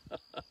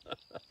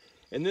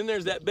 And then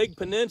there's that big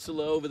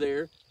peninsula over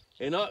there.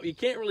 And you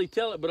can't really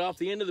tell it, but off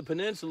the end of the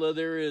peninsula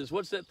there is,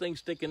 what's that thing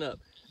sticking up?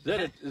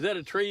 Is that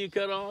a tree you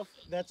cut off?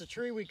 That's a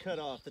tree we cut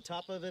off. The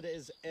top of it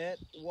is at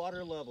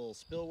water level,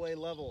 spillway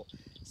level.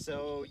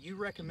 So you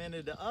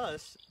recommended to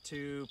us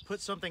to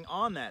put something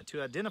on that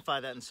to identify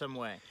that in some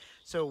way.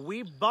 So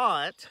we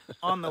bought,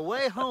 on the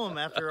way home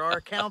after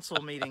our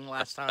council meeting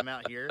last time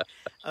out here,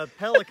 a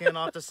pelican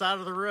off the side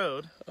of the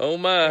road. Oh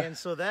my. And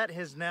so that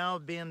has now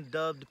been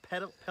dubbed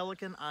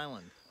Pelican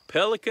Island.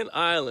 Pelican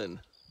Island.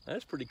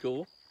 That's pretty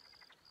cool.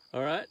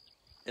 All right.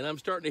 And I'm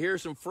starting to hear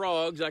some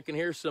frogs. I can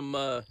hear some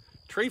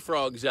tree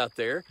frogs out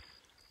there.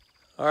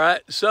 All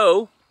right,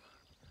 so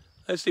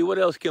let's see, what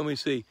else can we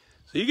see?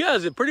 So you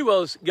guys have pretty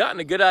well gotten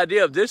a good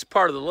idea of this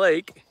part of the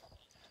lake.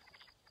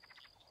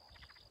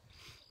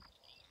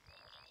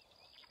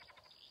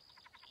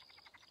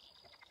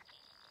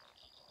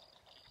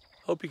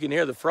 Hope you can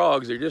hear the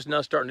frogs. They're just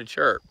now starting to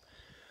chirp.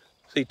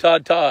 See,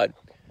 Todd. Are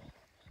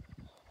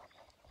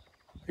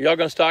y'all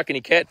gonna stock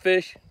any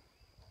catfish?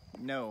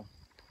 No.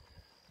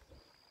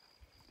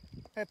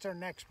 That's our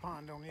next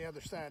pond on the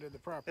other side of the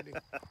property.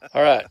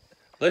 All right,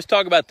 let's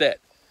talk about that.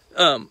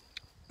 Now,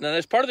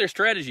 that's part of their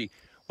strategy.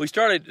 We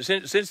started,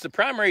 since the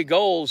primary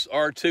goals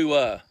are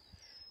to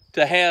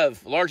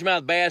have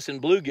largemouth bass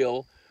and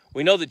bluegill,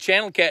 we know that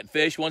channel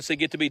catfish, once they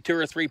get to be 2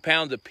 or 3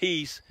 pounds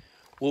apiece,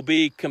 will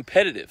be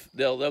competitive.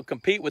 They'll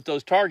compete with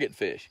those target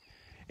fish.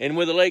 And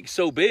with a lake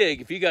so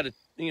big, if you got a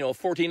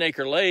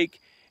 14-acre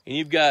lake and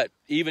you've got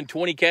even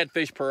 20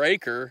 catfish per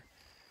acre,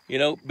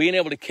 being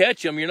able to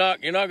catch them, you're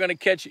not going to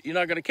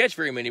catch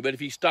very many. But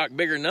if you stock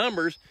bigger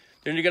numbers,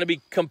 then you're going to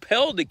be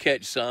compelled to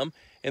catch some,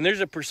 and there's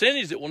a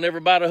percentage that will never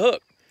bite a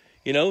hook.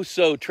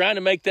 So trying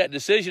to make that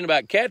decision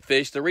about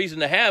catfish, the reason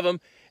to have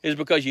them is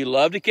because you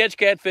love to catch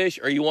catfish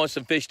or you want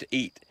some fish to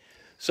eat.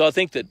 So I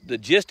think that the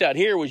gist out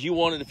here was you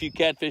wanted a few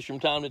catfish from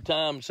time to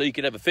time so you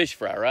could have a fish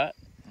fry, right?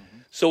 Mm-hmm.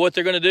 So what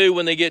they're going to do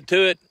when they get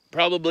to it,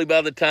 probably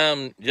by the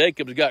time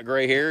Jacob's got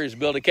gray hair, is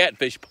build a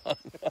catfish pond.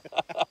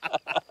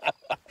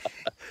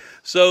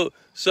 So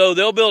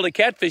they'll build a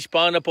catfish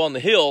pond up on the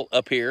hill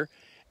up here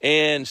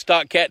and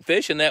stock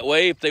catfish, and that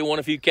way, if they want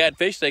a few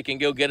catfish, they can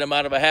go get them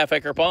out of a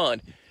half-acre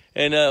pond.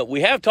 And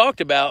we have talked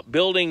about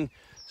building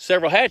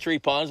several hatchery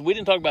ponds. We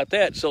didn't talk about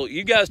that. So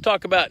you guys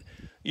talk about,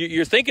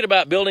 you're thinking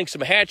about building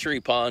some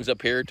hatchery ponds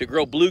up here to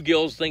grow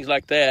bluegills, things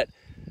like that,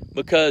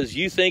 because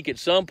you think at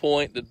some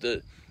point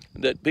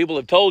that people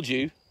have told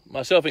you,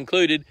 myself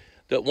included,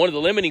 that one of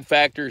the limiting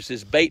factors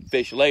is bait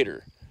fish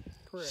later.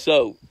 Correct.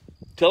 So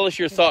tell us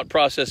your thought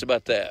process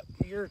about that.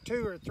 Year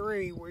 2 or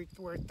 3,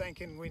 we're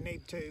thinking we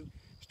need to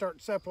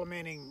start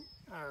supplementing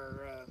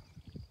our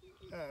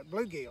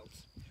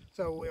bluegills.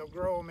 So we'll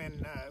grow them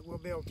and we'll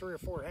build 3 or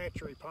 4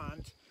 hatchery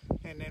ponds,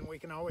 and then we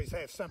can always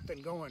have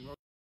something going. We'll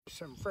do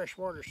some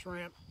freshwater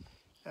shrimp,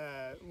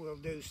 we'll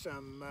do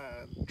some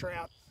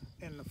trout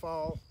in the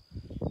fall,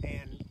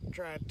 and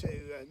try to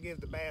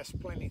give the bass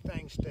plenty of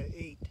things to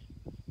eat.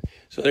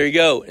 So there you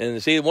go.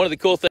 And see, one of the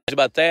cool things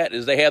about that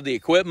is they have the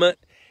equipment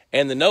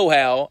and the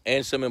know-how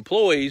and some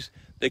employees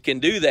that can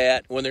do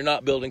that when they're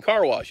not building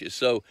car washes.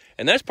 So,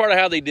 and that's part of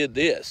how they did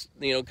this,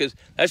 because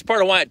that's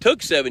part of why it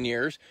took 7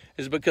 years,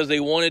 is because they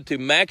wanted to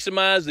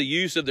maximize the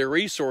use of their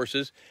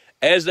resources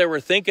as they were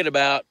thinking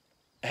about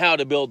how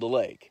to build the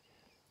lake.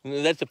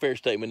 And that's a fair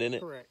statement, isn't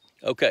it? Correct.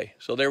 Okay,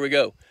 so there we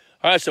go.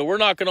 All right, so we're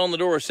knocking on the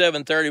door at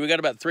 7:30. We got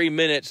about 3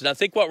 minutes, and I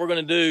think what we're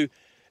going to do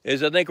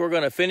is I think we're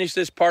going to finish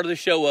this part of the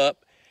show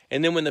up,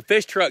 and then when the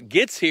fish truck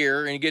gets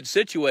here and gets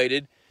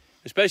situated,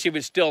 especially if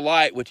it's still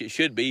light, which it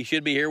should be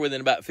here within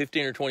about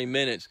 15 or 20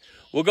 minutes,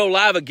 we'll go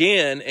live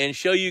again and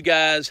show you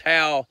guys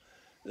how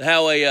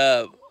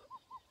a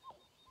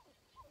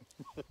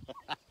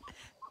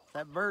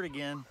that bird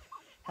again.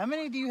 How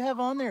many do you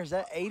have on there? Is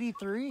that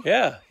 83?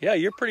 Yeah,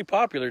 you're pretty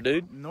popular,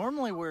 dude.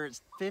 Normally where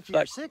it's 50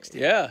 or 60.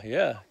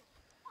 Yeah.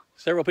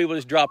 Several people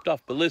just dropped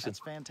off, but listen. That's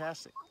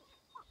fantastic.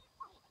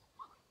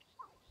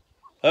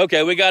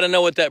 Okay, we got to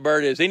know what that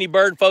bird is. Any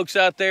bird folks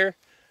out there?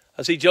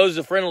 I see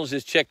Joseph Reynolds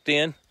just checked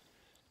in.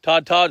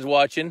 Todd's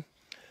watching.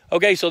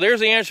 Okay, so there's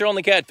the answer on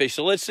the catfish.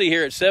 So let's see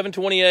here at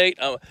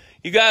 7:28.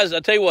 You guys, I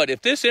tell you what,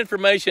 if this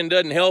information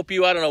doesn't help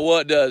you, I don't know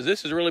what does.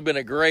 This has really been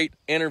a great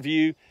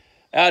interview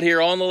out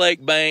here on the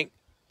lake bank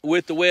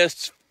with the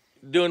Wests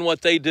doing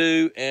what they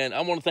do. And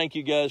I want to thank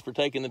you guys for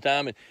taking the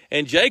time.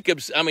 And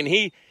Jacobs, I mean,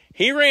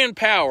 he ran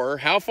power.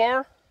 How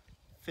far?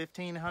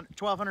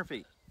 1,200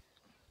 feet.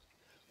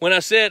 When I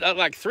said,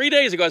 like 3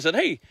 days ago, I said,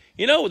 hey,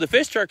 the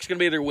fish truck's going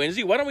to be there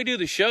Wednesday. Why don't we do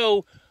the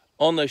show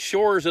on the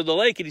shores of the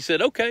lake? And he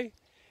said, okay.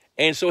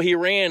 And so he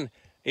ran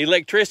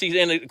electricity.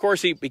 And of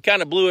course, he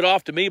kind of blew it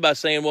off to me by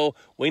saying, well,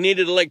 we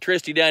needed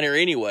electricity down here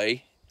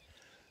anyway.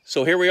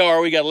 So here we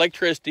are. We got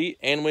electricity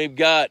and we've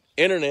got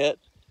internet.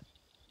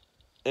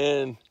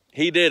 And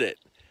he did it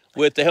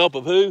with the help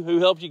of who? Who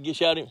helped you get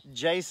shout him?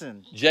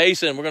 Jason.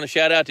 Jason. We're going to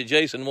shout out to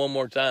Jason one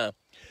more time.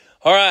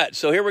 All right.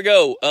 So here we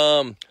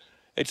go.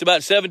 It's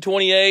about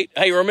 7:28.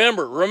 Hey,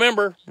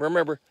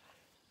 remember,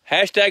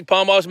 hashtag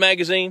Palm Boss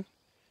Magazine.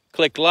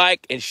 Click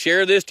like and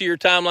share this to your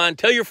timeline.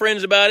 Tell your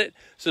friends about it.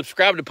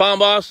 Subscribe to Palm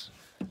Boss.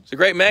 It's a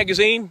great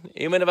magazine,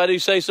 even if I do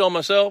say so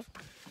myself.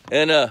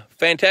 And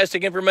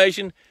fantastic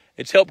information.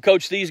 It's helped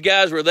coach these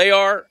guys where they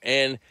are.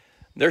 And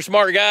they're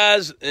smart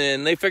guys.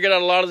 And they figured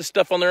out a lot of this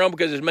stuff on their own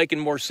because it's making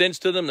more sense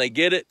to them. They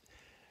get it.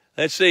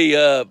 Let's see.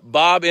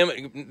 Bob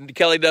Emmett,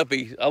 Kelly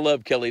Duffy. I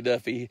love Kelly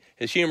Duffy.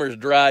 His humor is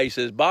dry. He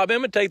says, Bob,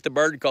 imitate the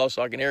bird call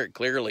so I can hear it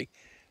clearly.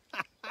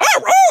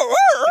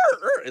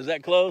 Is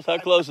that close? How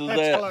close is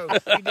that?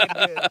 That's close. You did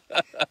good.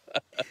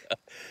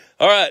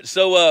 All right,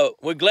 so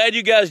we're glad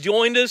you guys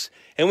joined us.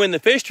 And when the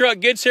fish truck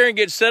gets here and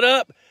gets set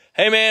up,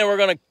 hey, man, we're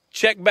going to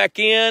check back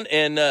in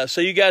and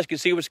so you guys can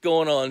see what's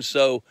going on.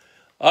 So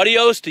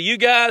adios to you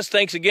guys.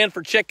 Thanks again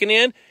for checking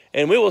in,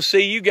 and we will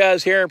see you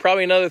guys here in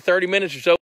probably another 30 minutes or so.